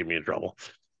because it could get me in trouble.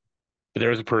 But there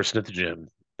was a person at the gym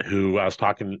who I was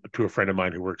talking to a friend of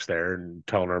mine who works there and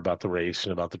telling her about the race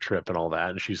and about the trip and all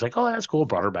that. And she's like, "Oh, that's cool."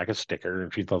 Brought her back a sticker,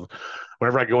 and she thought,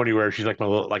 whenever I go anywhere, she's like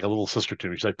like a little sister to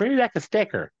me. She's like, "Bring me back a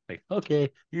sticker." Like, okay,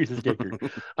 here's a sticker.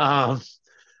 um,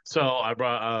 so I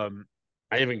brought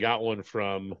I even got one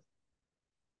from.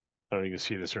 I don't know if you can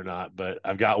see this or not, but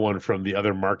I've got one from the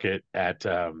other market at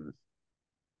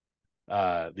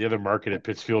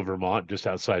Pittsfield, Vermont, just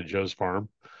outside Joe's farm.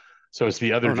 So it's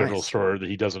the other Oh, general nice. store that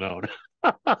he doesn't own.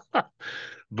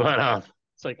 But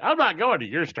it's like I'm not going to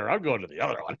your store. I'm going to the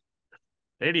other one.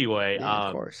 Anyway, Yeah,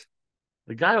 of course.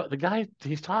 the guy,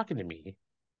 he's talking to me,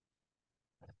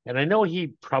 and I know he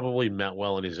probably meant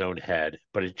well in his own head,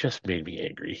 but it just made me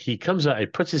angry. He comes up, he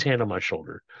puts his hand on my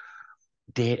shoulder.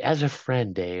 Dave, as a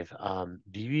friend, Dave,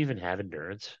 do you even have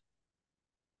endurance?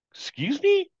 Excuse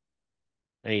me?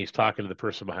 And he's talking to the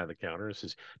person behind the counter and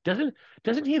says, doesn't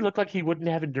he look like he wouldn't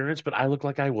have endurance, but I look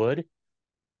like I would?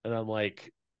 And I'm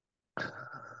like,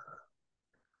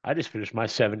 I just finished my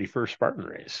 71st Spartan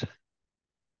race.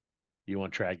 You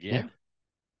want to try Yeah. again?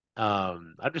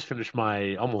 I just finished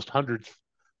my almost 100th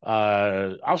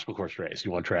obstacle course race.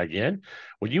 You want to try again?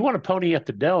 When you want to pony up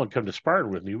the dough and come to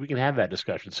Spartan with me, we can have that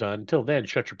discussion, son. Until then,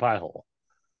 shut your pie hole.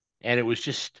 And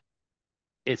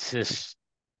it's this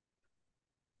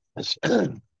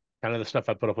kind of the stuff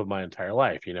I put up with my entire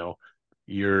life.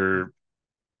 You're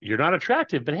you're not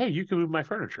attractive, but hey, you can move my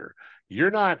furniture. You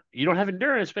don't have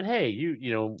endurance, but hey, you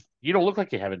don't look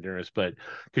like you have endurance, but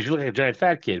because you look like a giant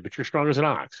fat kid, but you're strong as an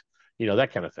ox,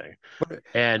 that kind of thing. But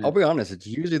I'll And be honest, it's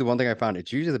usually the one thing I found.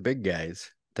 It's usually the big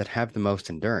guys that have the most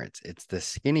endurance. It's the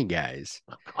skinny guys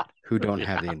oh God, who don't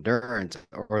have the yeah. endurance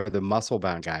or the muscle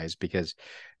bound guys because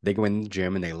they go in the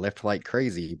gym and they lift like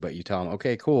crazy. But you tell them,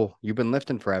 okay, cool, you've been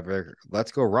lifting forever.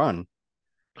 Let's go run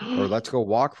or let's go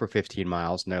walk for 15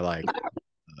 miles. And they're like,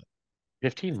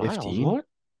 15 miles? 15? What?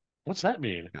 What's that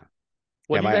mean? Yeah.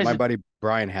 What Yeah, do you my guys? buddy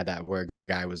Brian had that where a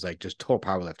guy was like just total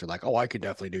power lifter, like, oh, I could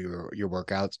definitely do your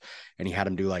workouts. And he had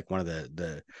him do like one of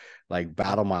the like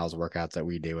battle miles workouts that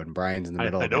we do. And Brian's in the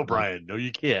middle I of know, it, Brian. No,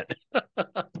 you can't.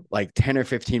 like 10 or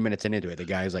 15 minutes into it, the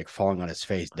guy's like falling on his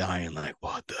face, dying, like,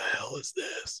 what the hell is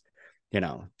this?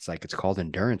 It's like it's called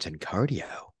endurance and cardio.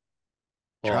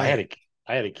 Well, Try it.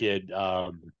 I had a kid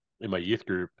in my youth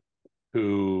group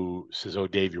who says, "Oh,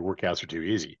 Dave, your workouts are too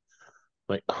easy."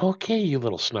 Like, okay, you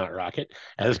little snot rocket.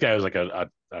 And this guy was like a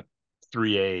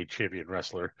 3A champion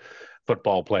wrestler,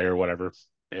 football player, whatever.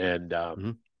 And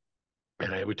Mhm.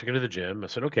 we took him to the gym. I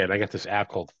said, okay, and I got this app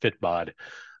called Fitbod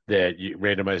that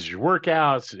randomizes your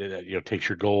workouts, and, takes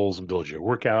your goals and builds your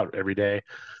workout every day.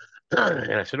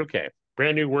 And I said, okay,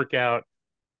 brand new workout.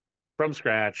 from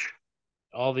scratch,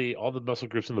 all the muscle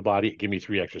groups in the body. Give me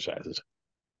 3 exercises,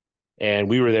 and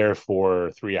we were there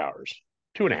for 3 hours,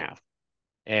 2.5.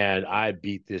 And I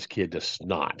beat this kid to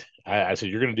snot. I said,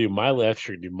 "You're going to do my lifts,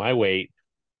 you're going to do my weight,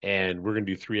 and we're going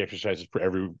to do 3 exercises for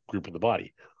every group of the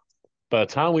body." By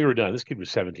the time we were done, this kid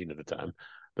was 17 at the time.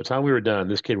 By the time we were done,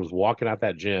 this kid was walking out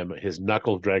that gym, his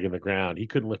knuckles dragging the ground. He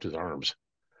couldn't lift his arms.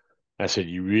 I said,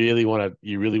 you really want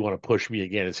to push me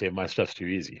again and say my stuff's too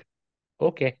easy?"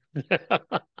 Okay.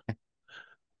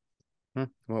 Well,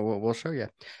 we'll show you.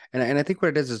 And I think what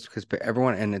it is because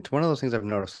everyone, and it's one of those things I've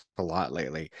noticed a lot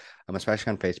lately,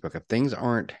 especially on Facebook.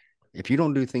 If you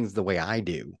don't do things the way I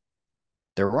do,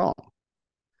 they're wrong.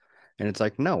 And it's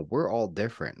like, no, we're all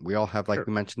different. We all have, like Sure.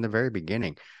 we mentioned in the very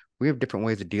beginning, we have different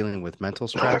ways of dealing with mental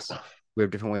stress. We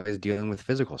have different ways of dealing with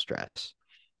physical stress.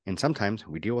 And sometimes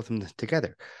we deal with them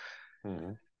together.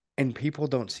 Mm-hmm. And people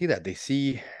don't see that. They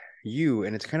see you,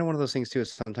 and it's kind of one of those things too.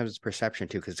 Sometimes it's perception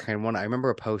too, because it's kind of one. I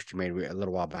remember a post you made a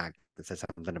little while back that said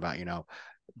something about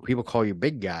people call you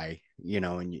big guy,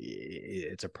 and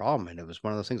it's a problem. And it was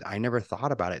one of those things I never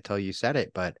thought about it till you said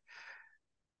it. But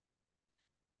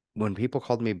when people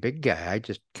called me big guy, I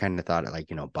just kind of thought it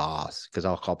like boss, because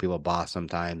I'll call people boss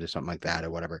sometimes or something like that or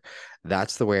whatever.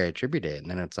 That's the way I attribute it. And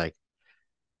then it's like,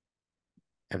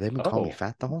 have they been calling me Oh.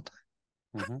 fat the whole time?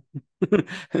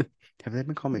 Mm-hmm. Have they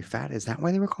been calling me fat? Is that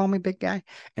why they were calling me big guy?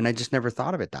 And I just never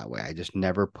thought of it that way. I just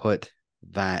never put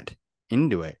that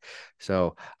into it.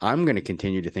 So I'm going to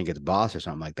continue to think it's boss or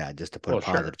something like that, just to put a Well,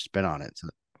 positive sure. spin on it. So,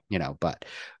 but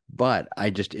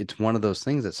it's one of those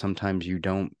things that sometimes you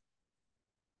don't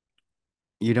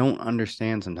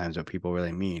understand sometimes what people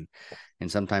really mean.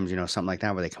 And sometimes, something like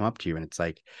that where they come up to you and it's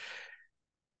like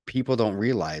people don't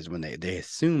realize when they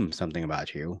assume something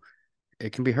about you,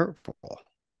 it can be hurtful.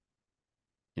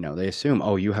 They assume,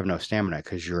 oh, you have no stamina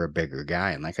because you're a bigger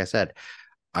guy. And like I said,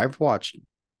 I've watched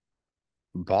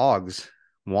Boggs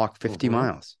walk 50 Mm-hmm.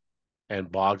 miles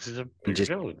And Boggs is a and bigger just,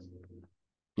 dude.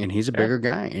 and he's a Yeah. bigger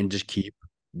guy and just keep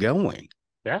going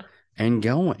Yeah. and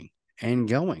going and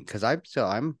going. Cause I'll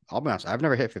be honest, I've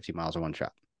never hit 50 miles in one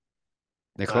shot.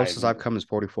 The closest I've I'm come is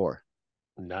 44,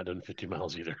 not done 50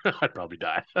 miles either. I'd probably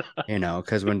die.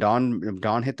 cause when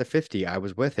Don hit the 50, I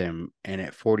was with him. And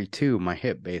at 42, my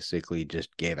hip basically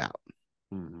just gave out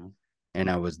Mm-hmm. and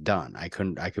I was done. I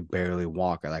could barely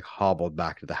walk. I like hobbled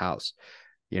back to the house,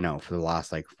 for the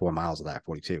last like 4 miles of that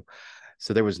 42.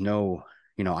 So there was no,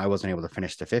 I wasn't able to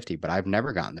finish the 50, but I've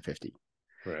never gotten the 50,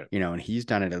 Right. and he's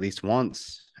done it at least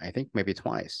once, I think maybe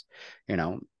twice, and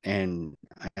I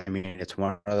mean, it's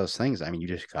one of those things. I mean, you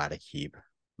just got to keep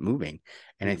moving.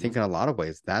 And I Mm-hmm. think in a lot of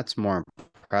ways, that's more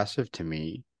impressive to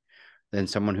me than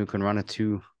someone who can run a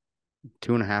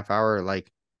 2.5 hour,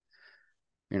 like,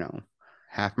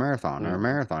 half marathon or a Mm-hmm.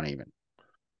 marathon even.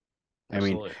 I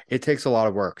mean, Absolutely. it takes a lot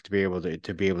of work to be able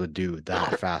to do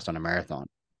that fast on a marathon.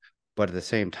 But at the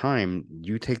same time,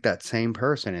 you take that same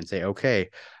person and say, okay,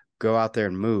 go out there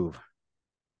and move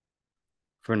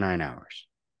for 9 hours.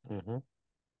 Mm-hmm.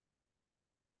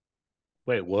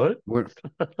 Wait, what? What?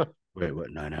 Wait, what?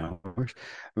 9 hours?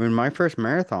 I mean, my first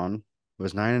marathon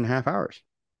was 9.5 hours.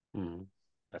 Mm-hmm.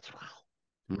 That's wow.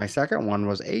 My second one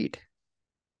was 8.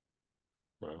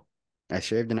 Wow. I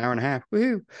shaved an hour and a half.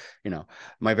 Woohoo!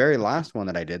 My very last one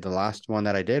that I did, the last one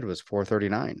that I did was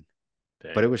 4:39,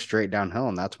 but it Dang. was straight downhill,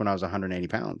 and that's when I was 180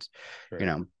 pounds. You Right.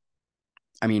 know,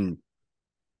 I mean,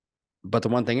 but the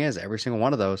one thing is, every single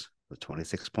one of those was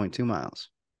 26.2 miles.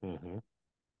 Mm-hmm.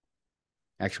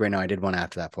 Actually, wait, no, I did one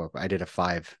after that. I did a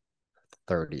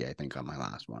 5:30, I think, on my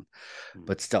last one. Mm-hmm.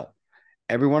 But still,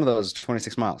 every one of those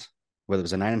 26 miles, whether it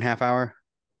was a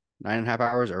 9.5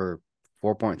 hours or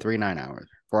 4.39 hours,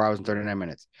 4 hours and Right. 39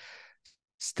 minutes,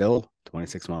 still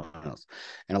 26 miles.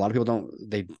 And a lot of people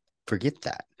they forget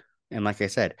that. And like I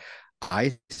said,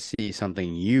 I see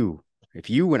something if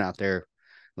you went out there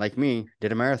like me,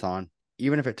 did a marathon,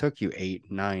 even if it took you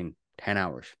 8, 9, 10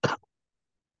 hours,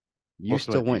 you Most of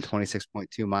my still went beast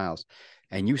 26.2 miles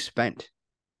and you spent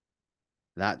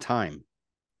that time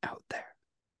out there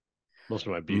most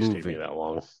of my beasts take me moving. that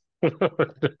long.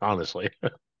 Honestly.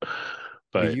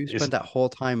 But But you it's spent that whole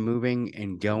time moving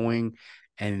and going,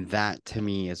 and that to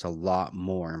me is a lot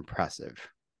more impressive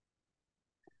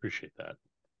appreciate that.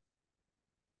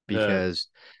 The because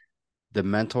the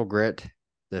mental grit,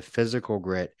 the physical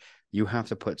grit, you have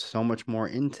to put so much more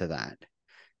into that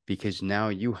because now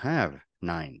you have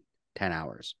 9, 10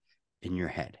 hours in your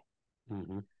head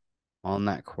mm-hmm. on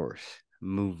that course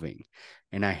moving.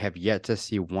 And I have yet to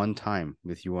see one time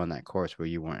with you on that course where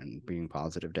you weren't being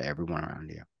positive to everyone around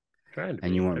you Trying to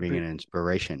and you be. I weren't being an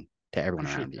inspiration to everyone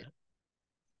appreciate around you. that.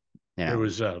 You There know,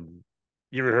 was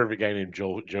You ever heard of a guy named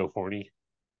Joe Forney?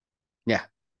 Yeah.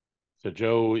 So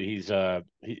Joe, he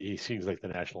sings like the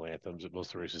national anthems at most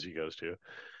of the races he goes to,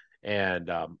 and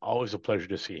always a pleasure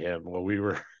to see him. Well, we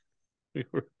were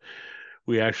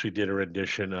we actually did a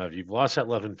rendition of "You've Lost That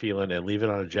Love and Feeling" and "Leave It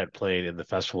on a Jet Plane" in the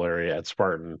festival area at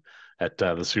Spartan at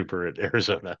the Super at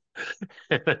Arizona,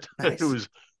 and it Nice. was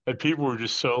and people were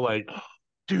just so like,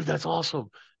 "Dude, that's awesome!"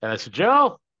 And I said,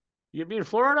 "Joe, you be in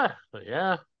Florida?"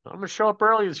 Yeah, I'm gonna show up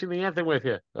early and see the anthem with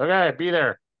you. Okay, be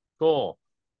there. Cool.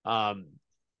 Um,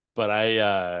 but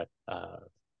I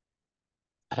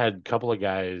had a couple of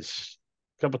guys,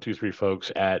 a couple, two, three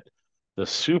folks at the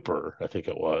Super, I think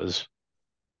it was.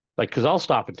 Like, because I'll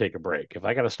stop and take a break. If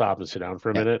I got to stop and sit down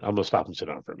for a Yeah. minute, I'm gonna stop and sit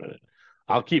down for a minute.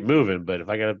 I'll keep moving, but if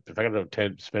I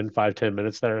gotta spend 5, 10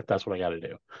 minutes there, that's what I got to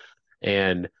do.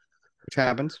 And Which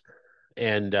happens.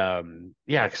 yeah,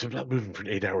 because I'm not moving for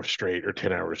 8 hours straight or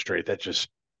 10 hours straight. That just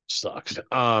sucks.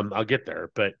 I'll get there,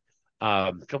 but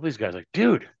a couple of these guys like,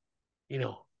 dude, you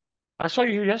know, I saw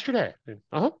you here yesterday.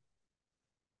 Uh-huh.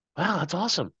 Wow, that's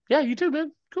awesome. Yeah, you too,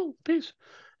 man. Cool. Peace.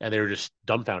 And they were just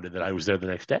dumbfounded that I was there the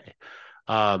next day.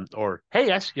 Or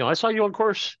hey, I saw you on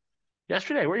course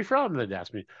yesterday. Where are you from? And they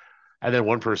asked me. And then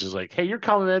one person's like, hey, you're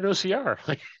calling at OCR.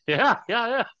 Like, yeah, yeah,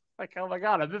 yeah. Like, oh my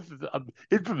God, I'm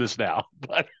infamous now.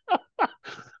 But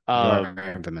You are um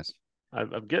infamous.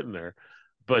 I'm getting there.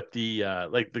 But the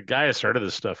like the guy I started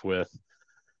this stuff with,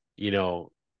 you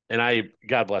know, and I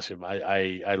God bless him.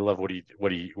 I love what he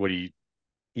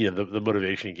the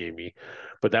motivation he gave me.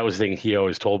 But that was the thing he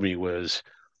always told me was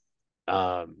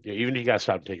even if you got to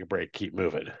stop and take a break, keep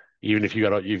moving. Even if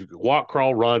you walk,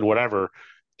 crawl, run, whatever,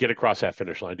 get across that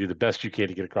finish line. Do the best you can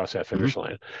to get across that Hmm. finish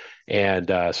line. And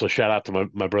so shout out to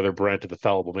my brother Brent, the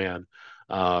fallible man.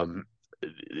 Um,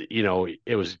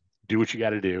 it was do what you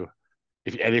got to do.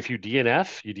 If you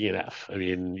DNF, you DNF. I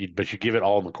mean, but you give it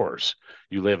all in the course.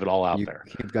 You live it all out You there.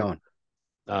 keep going.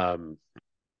 Um,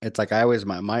 It's like I always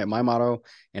my motto,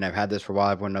 and I've had this for a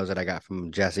while. Everyone knows that I got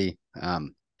from Jesse,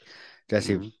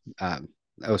 Jesse, mhm. um,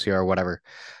 OCR, whatever.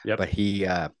 Yep. But he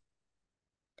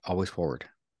always forward.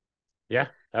 Yeah,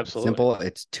 It's absolutely. simple.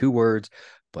 It's two words,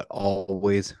 but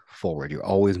always forward. You're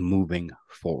always moving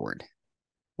forward.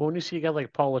 Well, when you see a guy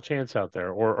like Paula Chance out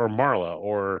there, or Marla,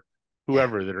 or Yeah.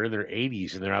 whoever that are in their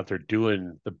 80s and they're out there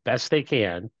doing the best they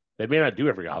can, they may not do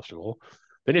every obstacle.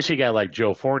 Then you see a guy like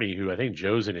Joe Forney, who I think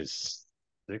Joe's in his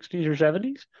 60s or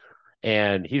 70s,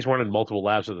 and he's running multiple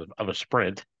laps of a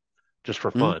sprint just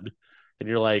for Hmm? fun. And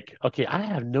you're like, okay, I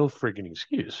have no freaking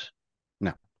excuse.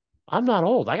 No. I'm not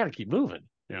old. I got to keep moving.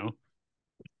 You know?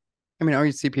 I mean, or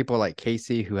you see people like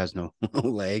Casey who has no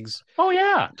legs Oh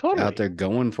yeah, out totally. there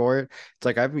going for it. It's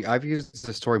like I've used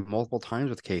this story multiple times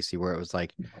with Casey where it was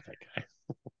like Oh, that guy.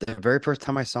 the very first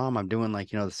time I saw him, I'm doing like,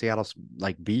 the Seattle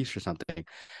like beast or something.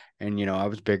 And I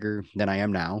was bigger than I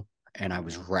am now. And I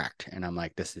was Mhm. wrecked. And I'm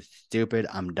like, this is stupid.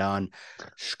 I'm done.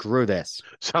 Screw this.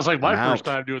 Sounds like I'm my first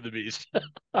out. time doing the beast.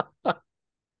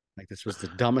 Like this was the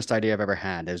dumbest idea I've ever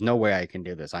had. There's no way I can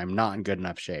do this. I'm not in good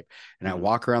enough shape. And I Mhm.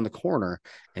 walk around the corner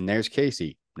and there's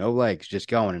Casey, no legs, just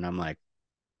going. And I'm like,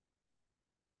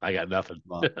 I got nothing.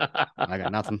 well, I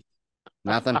got nothing.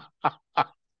 Nothing. All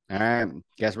right.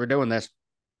 Guess we're doing this.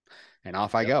 And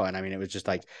off I Yep. go. And I mean, it was just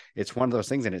like, it's one of those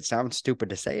things, and it sounds stupid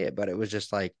to say it, but it was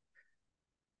just like,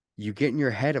 you get in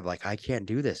your head of like, I can't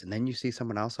do this. And then you see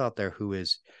someone else out there who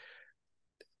is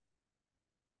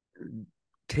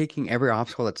taking every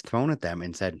obstacle that's thrown at them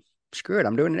and said, screw it,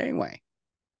 I'm doing it anyway.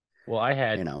 Well, I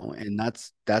had And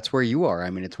that's where you are. I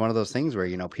mean, it's one of those things where,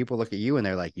 people look at you and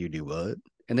they're like, you do what?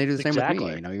 And they do the same with me,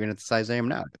 exactly. even at the size I am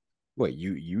now. What,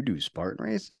 you do Spartan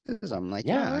races? I'm like,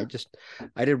 yeah, Yeah.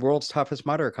 I did world's toughest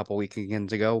mudder a couple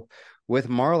weekends ago with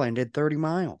Marla and did 30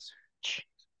 miles,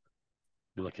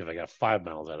 Be lucky if I got 5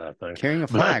 miles out of that thing. carrying a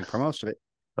But flag for most of it.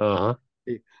 uh-huh.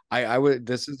 I would,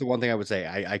 this is the one thing I would say.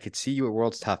 I could see you at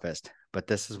world's toughest, but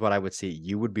this is what I would see.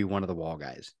 You would be one of the wall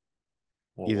guys,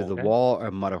 either Well, the okay. wall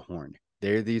or Mudderhorn.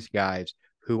 They're these guys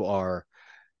who are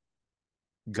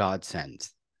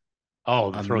godsends,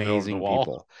 Oh, they're throwing it over the amazing wall.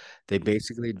 people. They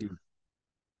basically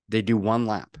do one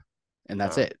lap and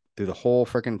that's Uh-huh. it through the whole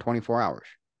freaking 24 hours.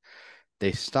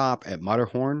 They stop at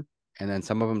Mudderhorn and then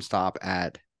some of them stop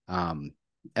at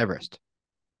Everest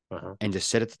Uh-huh. and just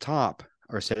sit at the top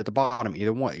or sit at the bottom,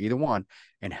 either one,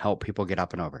 and help people get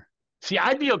up and over. See,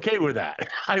 I'd be okay with that.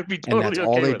 I'd be And that's totally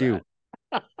all okay they with that. do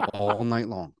all night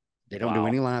long. They don't do Wow.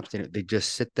 any laps. They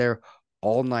just sit there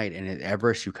all night. And at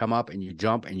Everest, you come up and you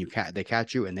jump and they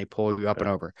catch you and they pull you up Yeah.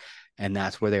 and over. And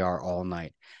that's where they are all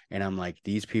night. And I'm like,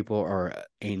 these people are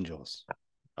angels.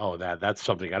 Oh, that's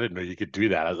something I didn't know you could do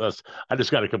that. I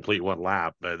just got to complete one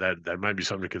lap, but that might be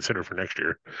something to consider for next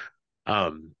year.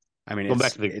 Um, I mean, going back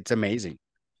it's to the it's amazing.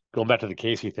 going back to the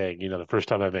Casey thing, the first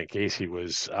time I met Casey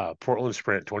was Portland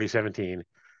Sprint 2017,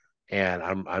 and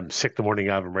I'm sick the morning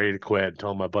of. I'm ready to quit.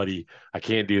 Telling my buddy I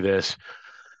can't do this.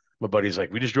 My buddy's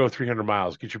like, "We just drove 300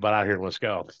 miles. Get your butt out here and let's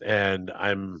go." And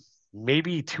I'm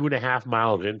maybe 2.5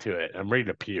 miles into it. I'm ready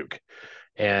to puke,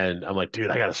 and I'm like, "Dude,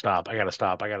 I gotta stop. I gotta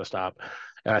stop. I gotta stop."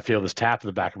 And I feel this tap in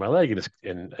the back of my leg,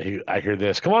 I hear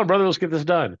this, "Come on, brother, let's get this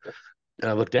done." And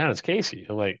I look down, it's Casey.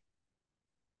 I'm like,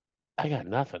 I got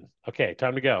nothing. Okay,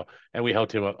 time to go. And we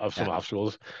helped him up some Yeah.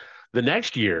 obstacles. The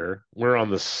next year, we're on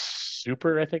the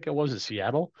Super, I think it was, at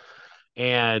Seattle.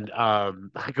 And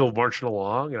I go marching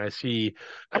along and I see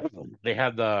they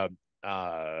had the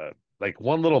like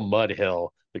one little mud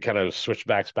hill that kind of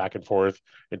switchbacks back and forth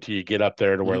until you get up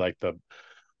there to where Mhm. like the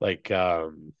like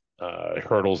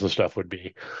hurdles and stuff would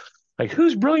be. Like,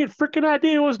 whose brilliant freaking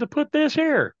idea was to put this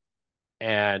here?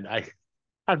 And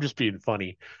I'm just being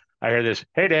funny. I hear this,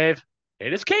 "Hey Dave,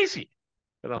 hey, it's Casey."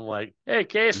 And I'm like, "Hey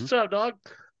Case, Mhm. what's up, dog?"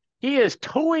 He is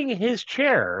towing his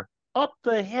chair up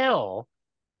the hill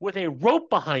with a rope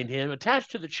behind him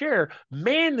attached to the chair,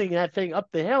 manning that thing up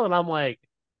the hill. And I'm like,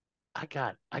 I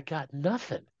got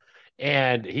nothing.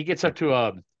 And he gets Yeah. up to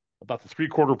about the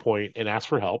 3/4 point and asks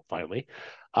for help finally.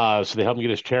 So they help him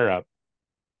get his chair up.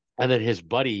 And then his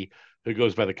buddy, who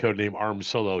goes by the code name Arm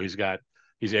Solo, he's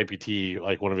amputee,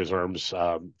 like one of his arms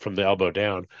from the elbow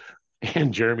down.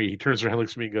 And Jeremy, he turns around,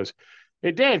 looks at me, and goes,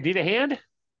 "Hey, Dave, need a hand?"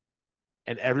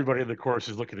 And everybody in the course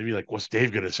is looking at me like, "What's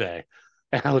Dave gonna say?"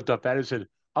 And I looked up at him and said,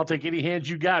 "I'll take any hands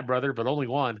you got, brother, but only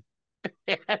one."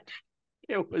 And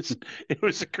it was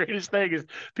the greatest thing. Is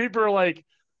people are like,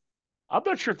 I'm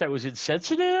not sure if that was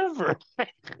insensitive or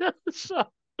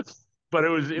so, but it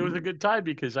was a Mhm. good time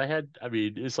because I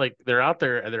mean, it's like they're out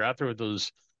there and they're out there with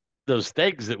those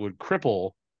things that would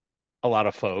cripple a lot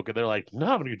of folk, and they're like, "No,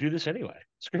 I'm gonna do this anyway.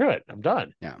 Screw it, I'm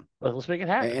done. Yeah. Let's make it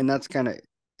happen." And that's kind of,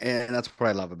 and that's what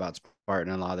I love about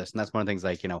Spartan and a lot of this. And that's one of the things,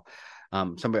 like,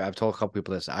 somebody, I've told a couple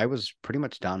people this, I was pretty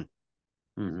much done.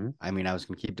 Mm-hmm. I mean, I was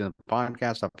going to keep doing the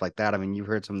podcast, stuff like that. I mean, you've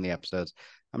heard some of the episodes.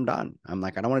 I'm done. I'm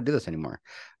like, I don't want to do this anymore.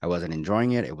 I wasn't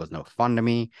enjoying it. It was no fun to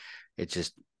me. It's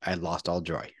just, I lost all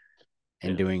joy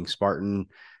in Yeah. doing Spartan,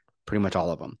 pretty much all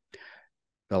of them.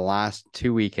 The last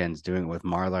 2 weekends doing it with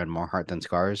Marla and More Heart Than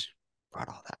Scars brought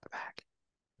all that back.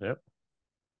 Yep.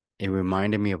 It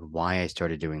reminded me of why I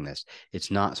started doing this. It's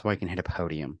not so I can hit a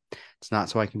podium. It's not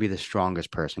so I can be the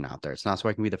strongest person out there. It's not so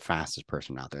I can be the fastest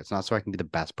person out there. It's not so I can be the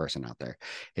best person out there.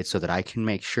 It's so that I can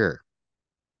make sure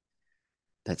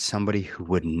that somebody who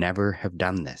would never have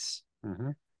done this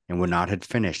Mm-hmm. and would not have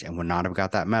finished and would not have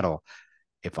got that medal,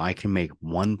 if I can make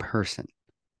one person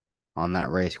on that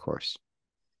race course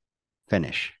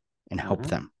finish and help Mm-hmm.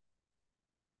 them,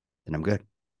 then I'm good.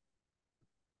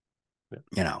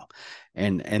 Yep.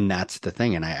 And that's the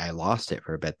thing. And I lost it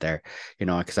for a bit there,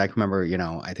 because I can remember,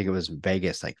 I think it was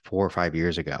Vegas like 4 or 5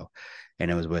 years ago, and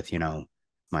it was with,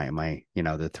 my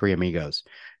the three amigos.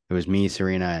 It was me,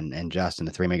 Serena, and Justin,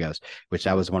 the three amigos, which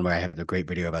that Mm-hmm. was one where I have the great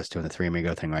video of us doing the three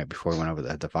amigo thing right before we went over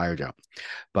the fire jump.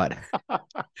 But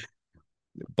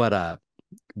but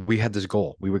we had this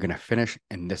goal. We were gonna finish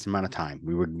in this amount of time.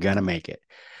 We were gonna make it.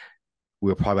 We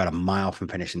were probably about a mile from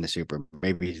finishing the super,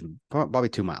 maybe probably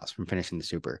 2 miles from finishing the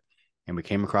super. And we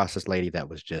came across this lady that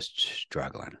was just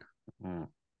struggling. Mm.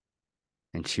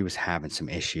 And she was having some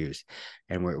issues.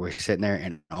 And we're sitting there,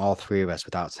 and all three of us,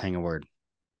 without saying a word,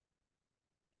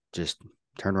 just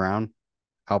turned around,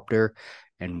 helped her,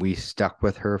 and we stuck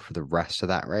with her for the rest of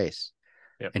that race.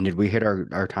 Yep. And did we hit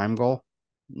our time goal?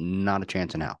 Not a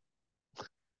chance in hell.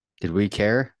 Did we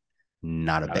care?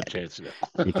 Not a Not a bit. chance.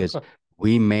 No. Because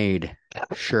we made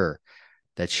sure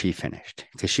that she finished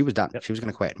because she was done. Yep. She was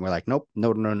going to quit. And we're like, nope,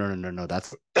 no, no, no, no, no, no.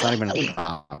 That's not even an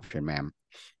option, ma'am.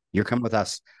 You're coming with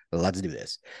us. Let's do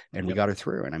this. And we Yep. got her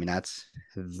through. And I mean,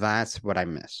 that's what I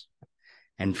miss.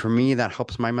 And for me, that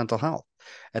helps my mental health.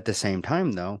 At the same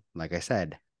time, though, like I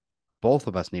said, both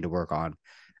of us need to work on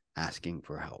asking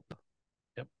for help.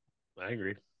 Yep. I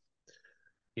agree.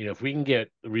 If we can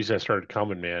get the reason I started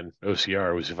Common Man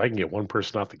OCR was if I can get one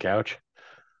person off the couch,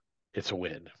 it's a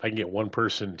win. If I can get one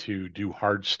person to do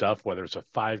hard stuff, whether it's a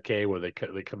 5K where they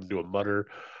come do a mutter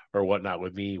or whatnot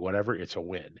with me, whatever, it's a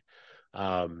win.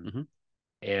 Um, Mm-hmm.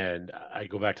 and I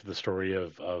go back to the story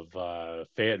of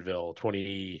Fayetteville,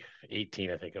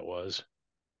 2018, I think it was,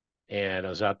 and I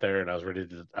was out there and I was ready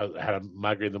to. I had a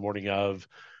migraine the morning of,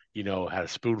 had a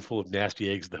spoonful of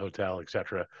nasty eggs in the hotel,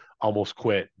 etc. Almost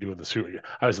quit doing the super.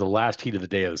 I was the last heat of the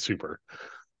day of the super,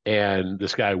 and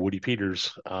this guy Woody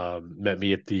Peters met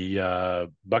me at the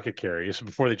bucket carry. This is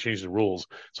before they changed the rules,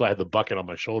 so I had the bucket on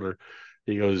my shoulder,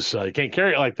 He goes, you can't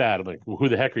carry it like that. I'm like, well, who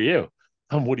the heck are you?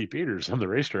 I'm Woody Peters. I'm the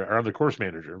or I'm the course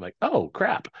manager. I'm like, oh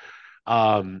crap.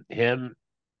 Him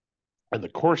and the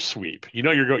course sweep. You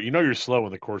know you're slow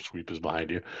when the course sweep is behind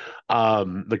you.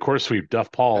 The course sweep, Duff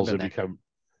I've Pauls been have there. become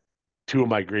two of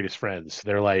my greatest friends.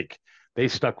 They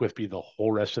stuck with me the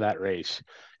whole rest of that race,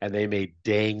 and they made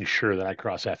dang sure that I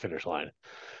crossed that finish line.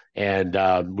 And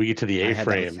we get to the I A had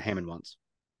that with frame. Hammond once.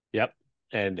 Yep.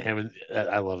 And Hammond,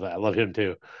 I love that. I love him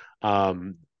too.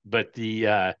 But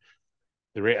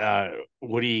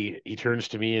Woody, he turns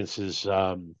to me and says,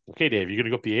 "Okay, Dave, you gonna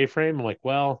go up the A-frame?" I'm like,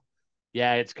 "Well,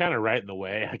 yeah, it's kind of right in the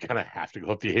way. I kind of have to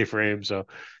go up the A-frame." So,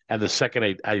 and the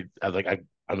second I was like, I'm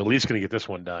at least gonna get this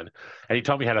one done. And he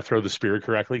taught me how to throw the spear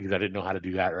correctly because I didn't know how to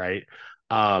do that right.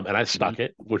 And I Mhm. stuck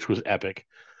it, which was epic.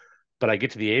 But I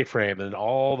get to the A-frame, and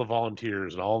all the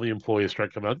volunteers and all the employees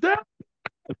start coming out.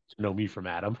 Know me from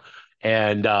Adam,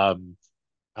 and uh,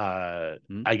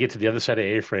 Mhm. I get to the other side of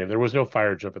A-frame. There was no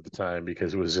fire jump at the time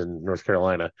because it was in North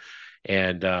Carolina,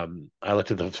 and I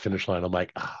looked at the finish line. I'm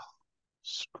like, oh,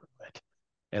 screw it,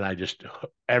 and I just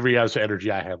every ounce of energy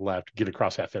I had left get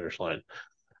across that finish line.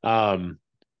 Um,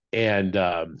 and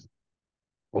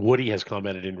Woody has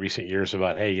commented in recent years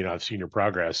about, hey, I've seen your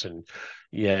progress, and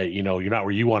yeah, you're not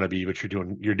where you want to be, but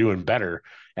you're doing better.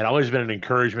 And always been an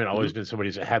encouragement, always Mhm. been somebody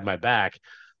that had my back.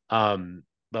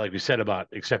 But like we said about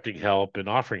accepting help and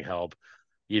offering help,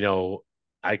 you know,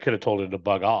 I could have told him to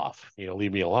bug off,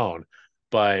 leave me alone.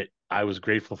 But I was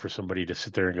grateful for somebody to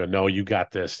sit there and go, no, you got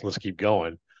this. Let's keep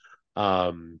going.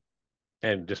 Um,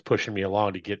 and just pushing me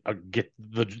along to get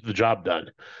the job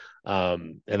done.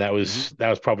 And that Mhm. was that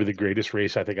was probably the greatest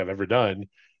race I think I've ever done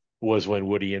was when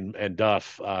Woody and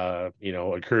Duff,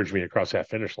 encouraged me across that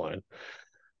finish line.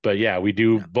 But yeah, we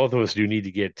do. Yeah. Both of us do need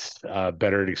to get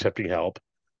better at accepting help.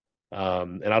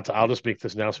 And I'll just make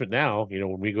this announcement now.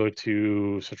 When we go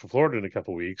to Central Florida in a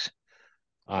couple of weeks,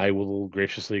 I will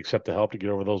graciously accept the help to get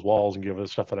over those walls and get over the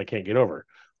stuff that I can't get over.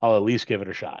 I'll at least give it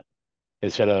a shot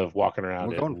instead of walking around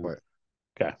We're it. going And for it.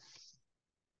 okay,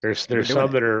 there's We're there's doing some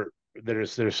it. that are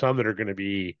there's some that are going to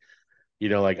be,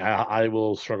 like I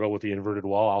will struggle with the inverted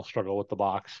wall. I'll struggle with the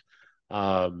box.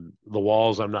 The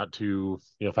walls, I'm not too,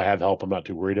 if I have help, I'm not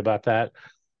too worried about that.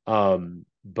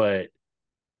 But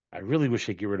I really wish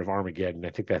they'd get rid of Armageddon. I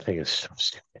think that thing is so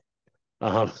stupid.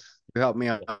 Um, You help me,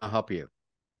 I'll help you.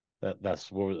 that's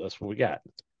what we got.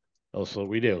 That's what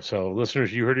we do. So,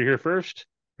 listeners, you heard it here first.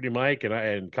 Pretty Mike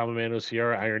and Common Man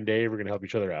OCR, Iron Dave, we're going to help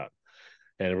each other out,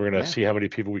 and we're going to Yeah. see how many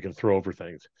people we can throw over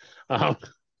things. Um,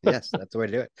 Yes, that's the way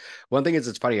to do it. One thing is,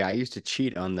 it's funny. I used to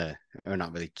cheat on or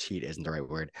not really cheat isn't the right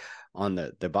word, on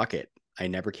the bucket. I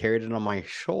never carried it on my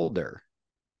shoulder,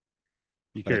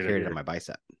 you but I carried it carried it on here, my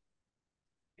bicep.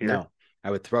 here. No,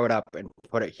 I would throw it up and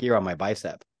put it here on my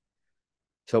bicep.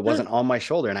 So it Eh, wasn't on my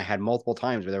shoulder. And I had multiple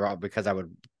times where they were all because I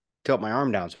would tilt my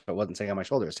arm down. So it wasn't sitting on my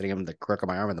shoulder, it was sitting on the crook of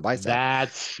my arm and the bicep.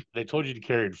 they told you to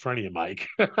carry it in front of you, Mike.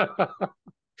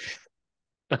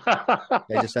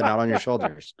 They just said not on your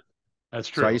shoulders. That's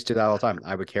So I true. used to do that all the time.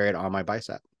 I would carry it on my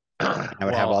bicep. And I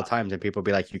would have all Well, times, and people would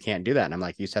be like, "You can't do that." And I'm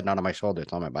like, "You said not on my shoulder;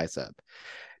 it's on my bicep."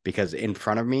 Because in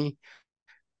front of me,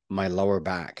 my lower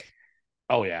back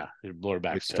oh yeah, your lower would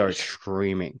back's start toast.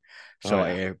 screaming. Oh So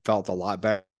yeah. it felt a lot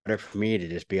better for me to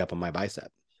just be up on my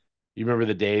bicep. You remember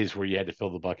the days where you had to fill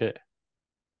the bucket?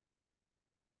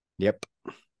 Yep.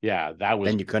 Yeah, that was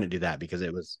Then you couldn't do that because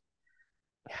it was,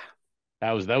 yeah.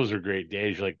 those were great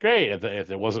days. You're like, great. If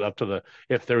it wasn't up to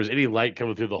if there was any light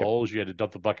coming through the Yep. holes, you had to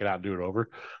dump the bucket out and do it over.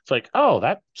 It's like, oh,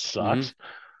 that Hmm. sucks.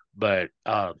 But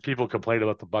people complain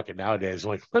about the bucket nowadays.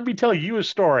 Like, let me tell you a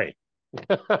story.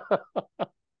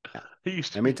 Yeah. It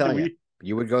used to Let me be tell you, we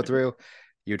you would go through,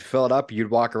 you'd fill it up, you'd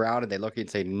walk around, and they look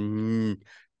at you and say,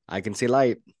 I can see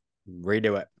light.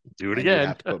 Redo it. do it And you'd again.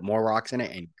 have to put more rocks in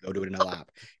it and go do it in a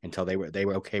lap until they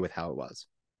were okay with how it was.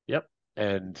 Yep.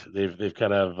 And they've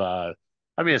kind of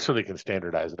I mean, it's so they can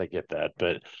standardize it. I get that,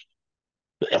 but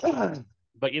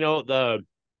but the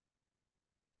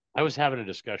I was having a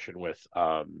discussion with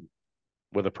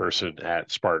a person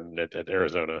at Spartan at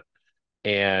Arizona,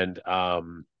 and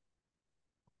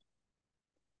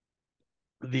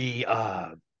the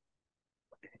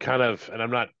kind of, and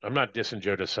I'm not dissing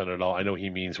Joe DeSena at all. I know he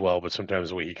means well, but sometimes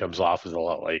the way he comes off is a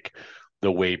lot like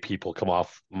the way people come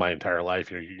off my entire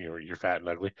life. You're fat and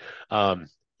ugly.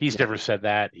 He's Yeah. never said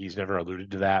that. He's never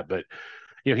alluded to that, but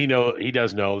he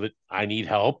does know that I need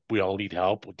help. We all need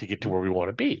help to get to Mhm. where we want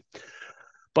to be.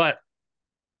 But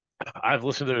I've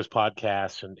listened to his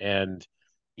podcasts and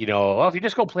well, if you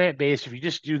just go plant based, if you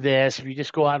just do this, if you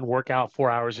just go out and work out 4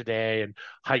 hours a day and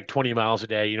hike 20 miles a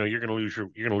day, you're gonna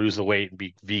lose the weight and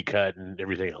be V cut and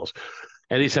everything else.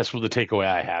 At least that's what the takeaway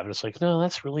I have. And it's like, no,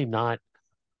 that's really not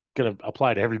going to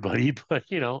apply to everybody, but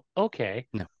okay.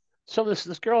 No. So this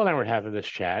girl and I were having this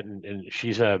chat, and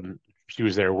she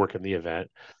was there working the event,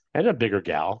 and a bigger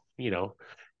gal,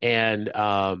 and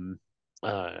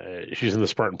she's in the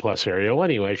Spartan Plus area. Well,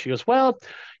 anyway, she goes, well,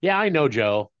 yeah, I know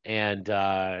Joe, and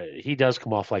he does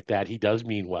come off like that. He does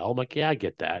mean well. I'm like, yeah, I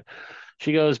get that.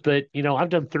 She goes, but I've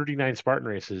done 39 Spartan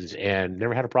races and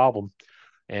never had a problem.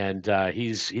 And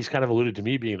he's kind of alluded to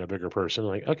me being a bigger person. I'm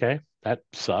like, okay, that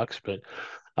sucks, but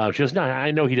she goes, no,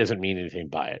 I know he doesn't mean anything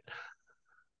by it.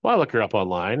 Well, I look her up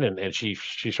online, and she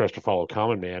starts to follow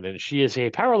Common Man, and she is a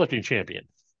powerlifting champion.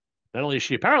 Not only is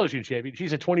she a powerlifting champion,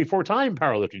 she's a 24-time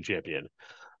powerlifting champion.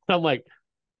 And I'm like,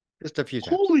 Just a few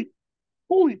times.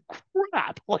 holy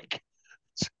crap! Like,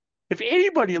 if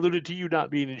anybody alluded to you not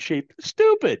being in shape,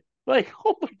 stupid. Like,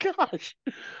 oh my gosh.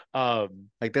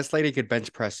 Like this lady could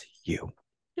bench press you.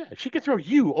 Yeah, she could throw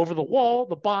you over the wall,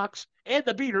 the box, and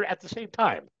the beater at the same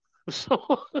time.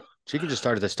 So She could just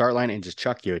start at the start line and just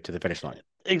chuck you to the finish line.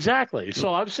 exactly.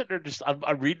 So I'm sitting there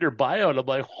I'm reading her bio and I'm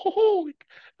like, holy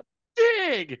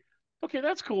dig. Okay,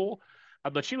 that's cool.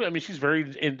 But she's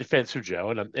very in defense of Joe,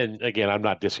 and again, I'm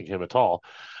not dissing him at all,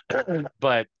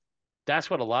 but that's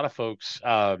what a lot of folks,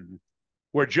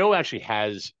 where Joe actually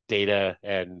has data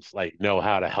and like know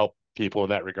how to help people in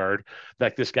that regard.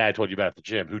 Like this guy I told you about at the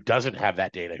gym, who doesn't have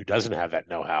that data, who doesn't have that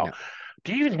know-how. No.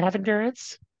 Do you even have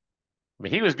endurance? I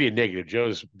mean, he was being negative.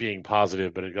 Joe's being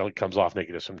positive, but it only comes off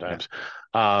negative sometimes.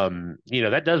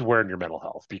 That does wear on your mental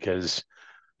health because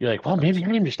you're like, well, maybe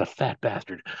I'm just a fat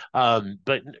bastard.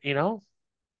 But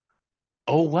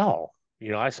oh well.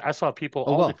 I saw people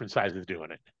Oh all well. different sizes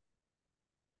doing it.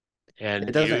 It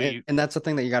And doesn't, and that's the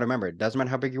thing that you got to remember. It doesn't matter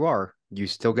how big you are, you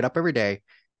still get up every day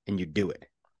and you do it.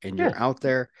 And yeah, you're out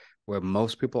there where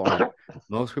most people aren't.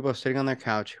 Most people are sitting on their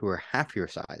couch who are half your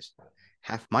size,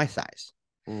 half my size,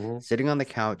 mhm. sitting on the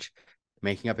couch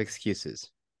making up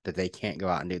excuses that they can't go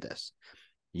out and do this.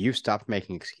 You stopped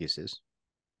making excuses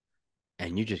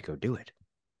and you just go do it.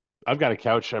 I've got a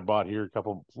couch I bought here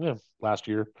last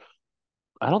year.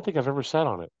 I don't think I've ever sat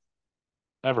on it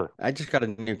ever. I just got a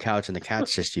new couch and the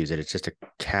cats just use it. It's just a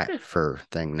cat Yeah, fur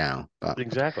thing now. But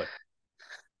exactly.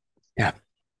 yeah.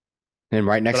 And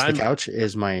right But next to the I'm couch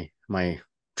is my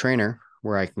trainer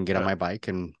where I can get on uh, my bike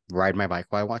and ride my bike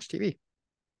while I watch TV.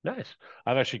 nice.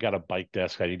 I've actually got a bike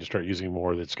desk I need to start using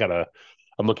more.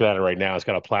 I'm looking at it right now. It's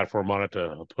got a platform on it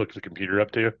to hook the computer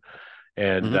up to.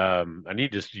 And Mm-hmm. I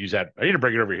need to just use that. I need to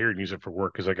bring it over here and use it for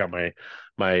work because I got my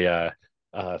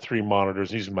three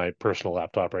monitors using my personal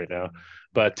laptop right now.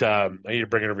 But I need to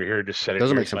bring it over here and just set it Those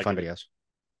will here make so some I fun can videos.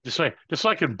 just so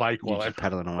I can bike You while I'm just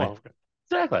pedaling away. well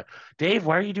exactly. Dave,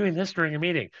 why are you doing this during a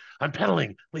meeting? I'm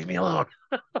pedaling. Leave me alone.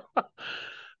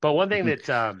 But one thing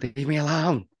that Leave me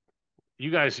alone.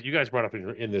 you guys brought up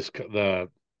in this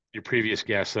your previous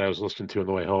guest that I was listening to on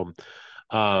the way home.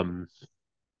 Um,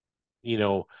 you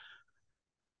know,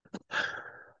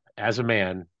 as a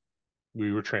man,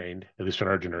 we were trained, at least in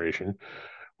our generation,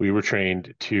 we were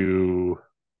trained to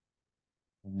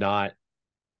not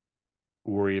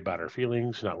worry about our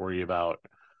feelings, not worry about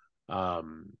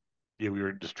we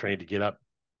were just trained to get up,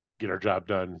 get our job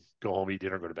done, go home, eat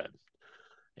dinner, go to bed.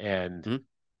 And Hmm?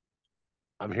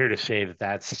 I'm here to say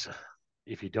that's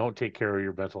if you don't take care of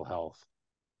your mental health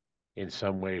in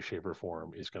some way, shape, or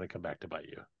form, it's going to come back to bite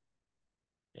you.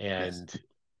 Yes.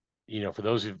 And for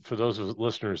those of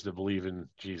listeners that believe in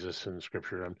Jesus and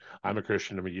Scripture, I'm a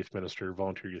Christian. I'm a youth minister,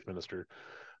 volunteer youth minister.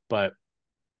 But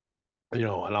and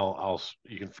I'll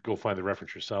you can go find the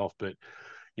reference yourself. But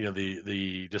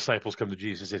the disciples come to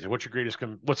Jesus. They say, what's the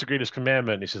greatest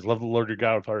commandment? And he says, love the Lord your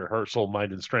God with all your heart, soul,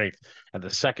 mind, and strength. And the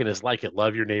second is like it,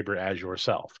 love your neighbor as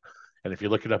yourself. And if you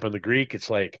look it up in the Greek, it's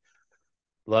like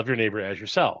love your neighbor as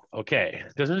yourself. Okay,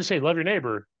 it doesn't say love your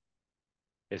neighbor.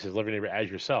 It says love your neighbor as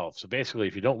yourself. So basically,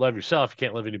 if you don't love yourself, you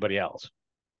can't love anybody else.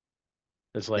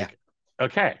 It's Yeah. like,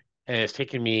 okay. And it's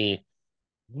taken me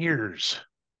years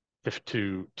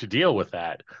to deal with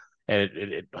that. And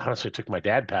it honestly took my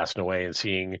dad passing away and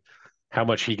seeing how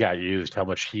much he got used, how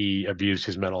much he abused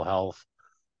his mental health,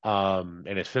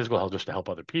 and his physical health just to help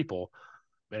other people.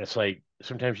 And it's like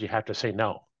sometimes you have to say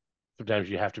no. Sometimes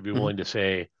you have to be Hmm. willing to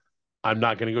say, I'm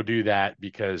not going to go do that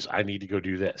because I need to go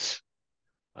do this.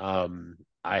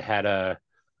 I had I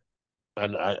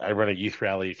run a youth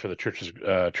rally for the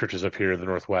churches up here in the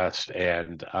Northwest,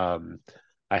 and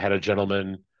I had a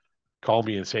gentleman call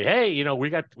me and say, "Hey, we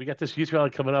got this youth rally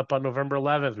coming up on November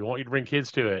 11th. We want you to bring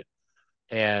kids to it."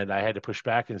 And I had to push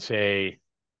back and say,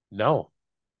 "No."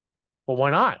 Well,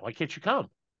 why not? Why can't you come?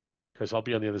 Because I'll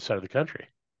be on the other side of the country.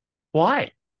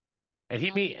 Why? And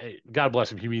God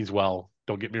bless him, he means well.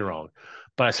 Don't get me wrong.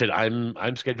 But I said,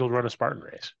 I'm scheduled to run a Spartan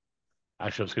race.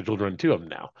 Actually, I'm scheduled to run 2 of them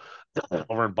now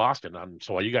over in Boston.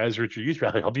 So while you guys are at your youth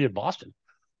rally, I'll be in Boston.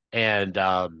 And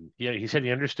he said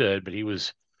he understood, but he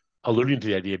was alluding to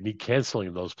the idea of me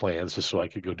canceling those plans just so I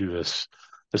could go do this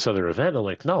other event. I'm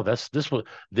like, no,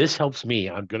 this helps me.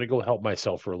 I'm going to go help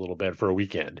myself for a little bit for a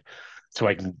weekend so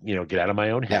I can, get out of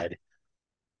my own head.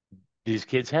 These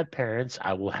kids have parents.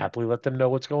 I will happily let them know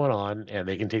what's going on, and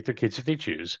they can take their kids if they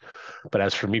choose. But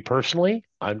as for me personally,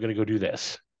 I'm going to go do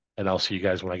this, and I'll see you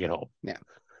guys when I get home. Yeah.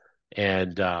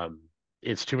 And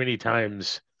it's too many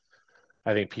times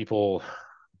I think people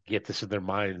get this in their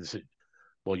minds.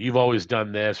 Well, you've always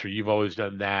done this, or you've always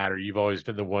done that, or you've always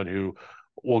been the one who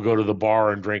will go to the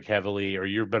bar and drink heavily, or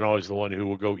you've been always the one who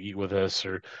will go eat with us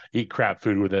or eat crap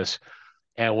food with us.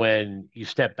 And when you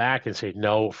step back and say,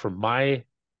 no, for my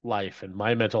life and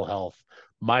my mental health,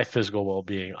 my physical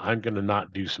well-being, I'm going to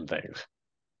not do some things.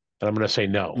 And I'm going to say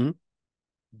no. Mhm.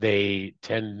 They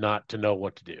tend not to know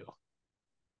what to do.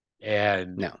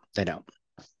 And No, they don't.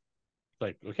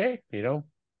 like, okay,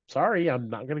 sorry, I'm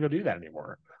not going to go do that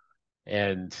anymore.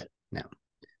 And no,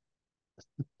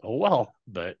 oh, well,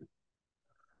 but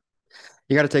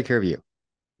you got to take care of you.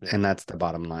 Yeah. And that's the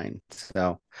bottom line.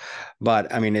 So,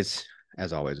 but I mean, as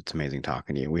always, it's amazing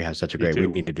talking to you. We have such a You great, we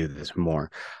too. need to do this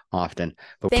more often.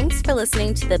 But Thanks for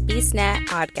listening to the BeastNet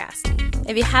podcast.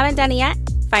 If you haven't done it yet,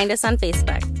 find us on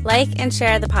Facebook, like and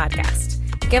share the podcast.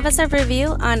 Give us a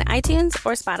review on iTunes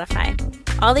or Spotify.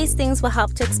 All these things will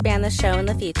help to expand the show in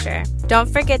the future. Don't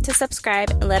forget to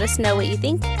subscribe and let us know what you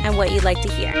think and what you'd like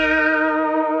to hear.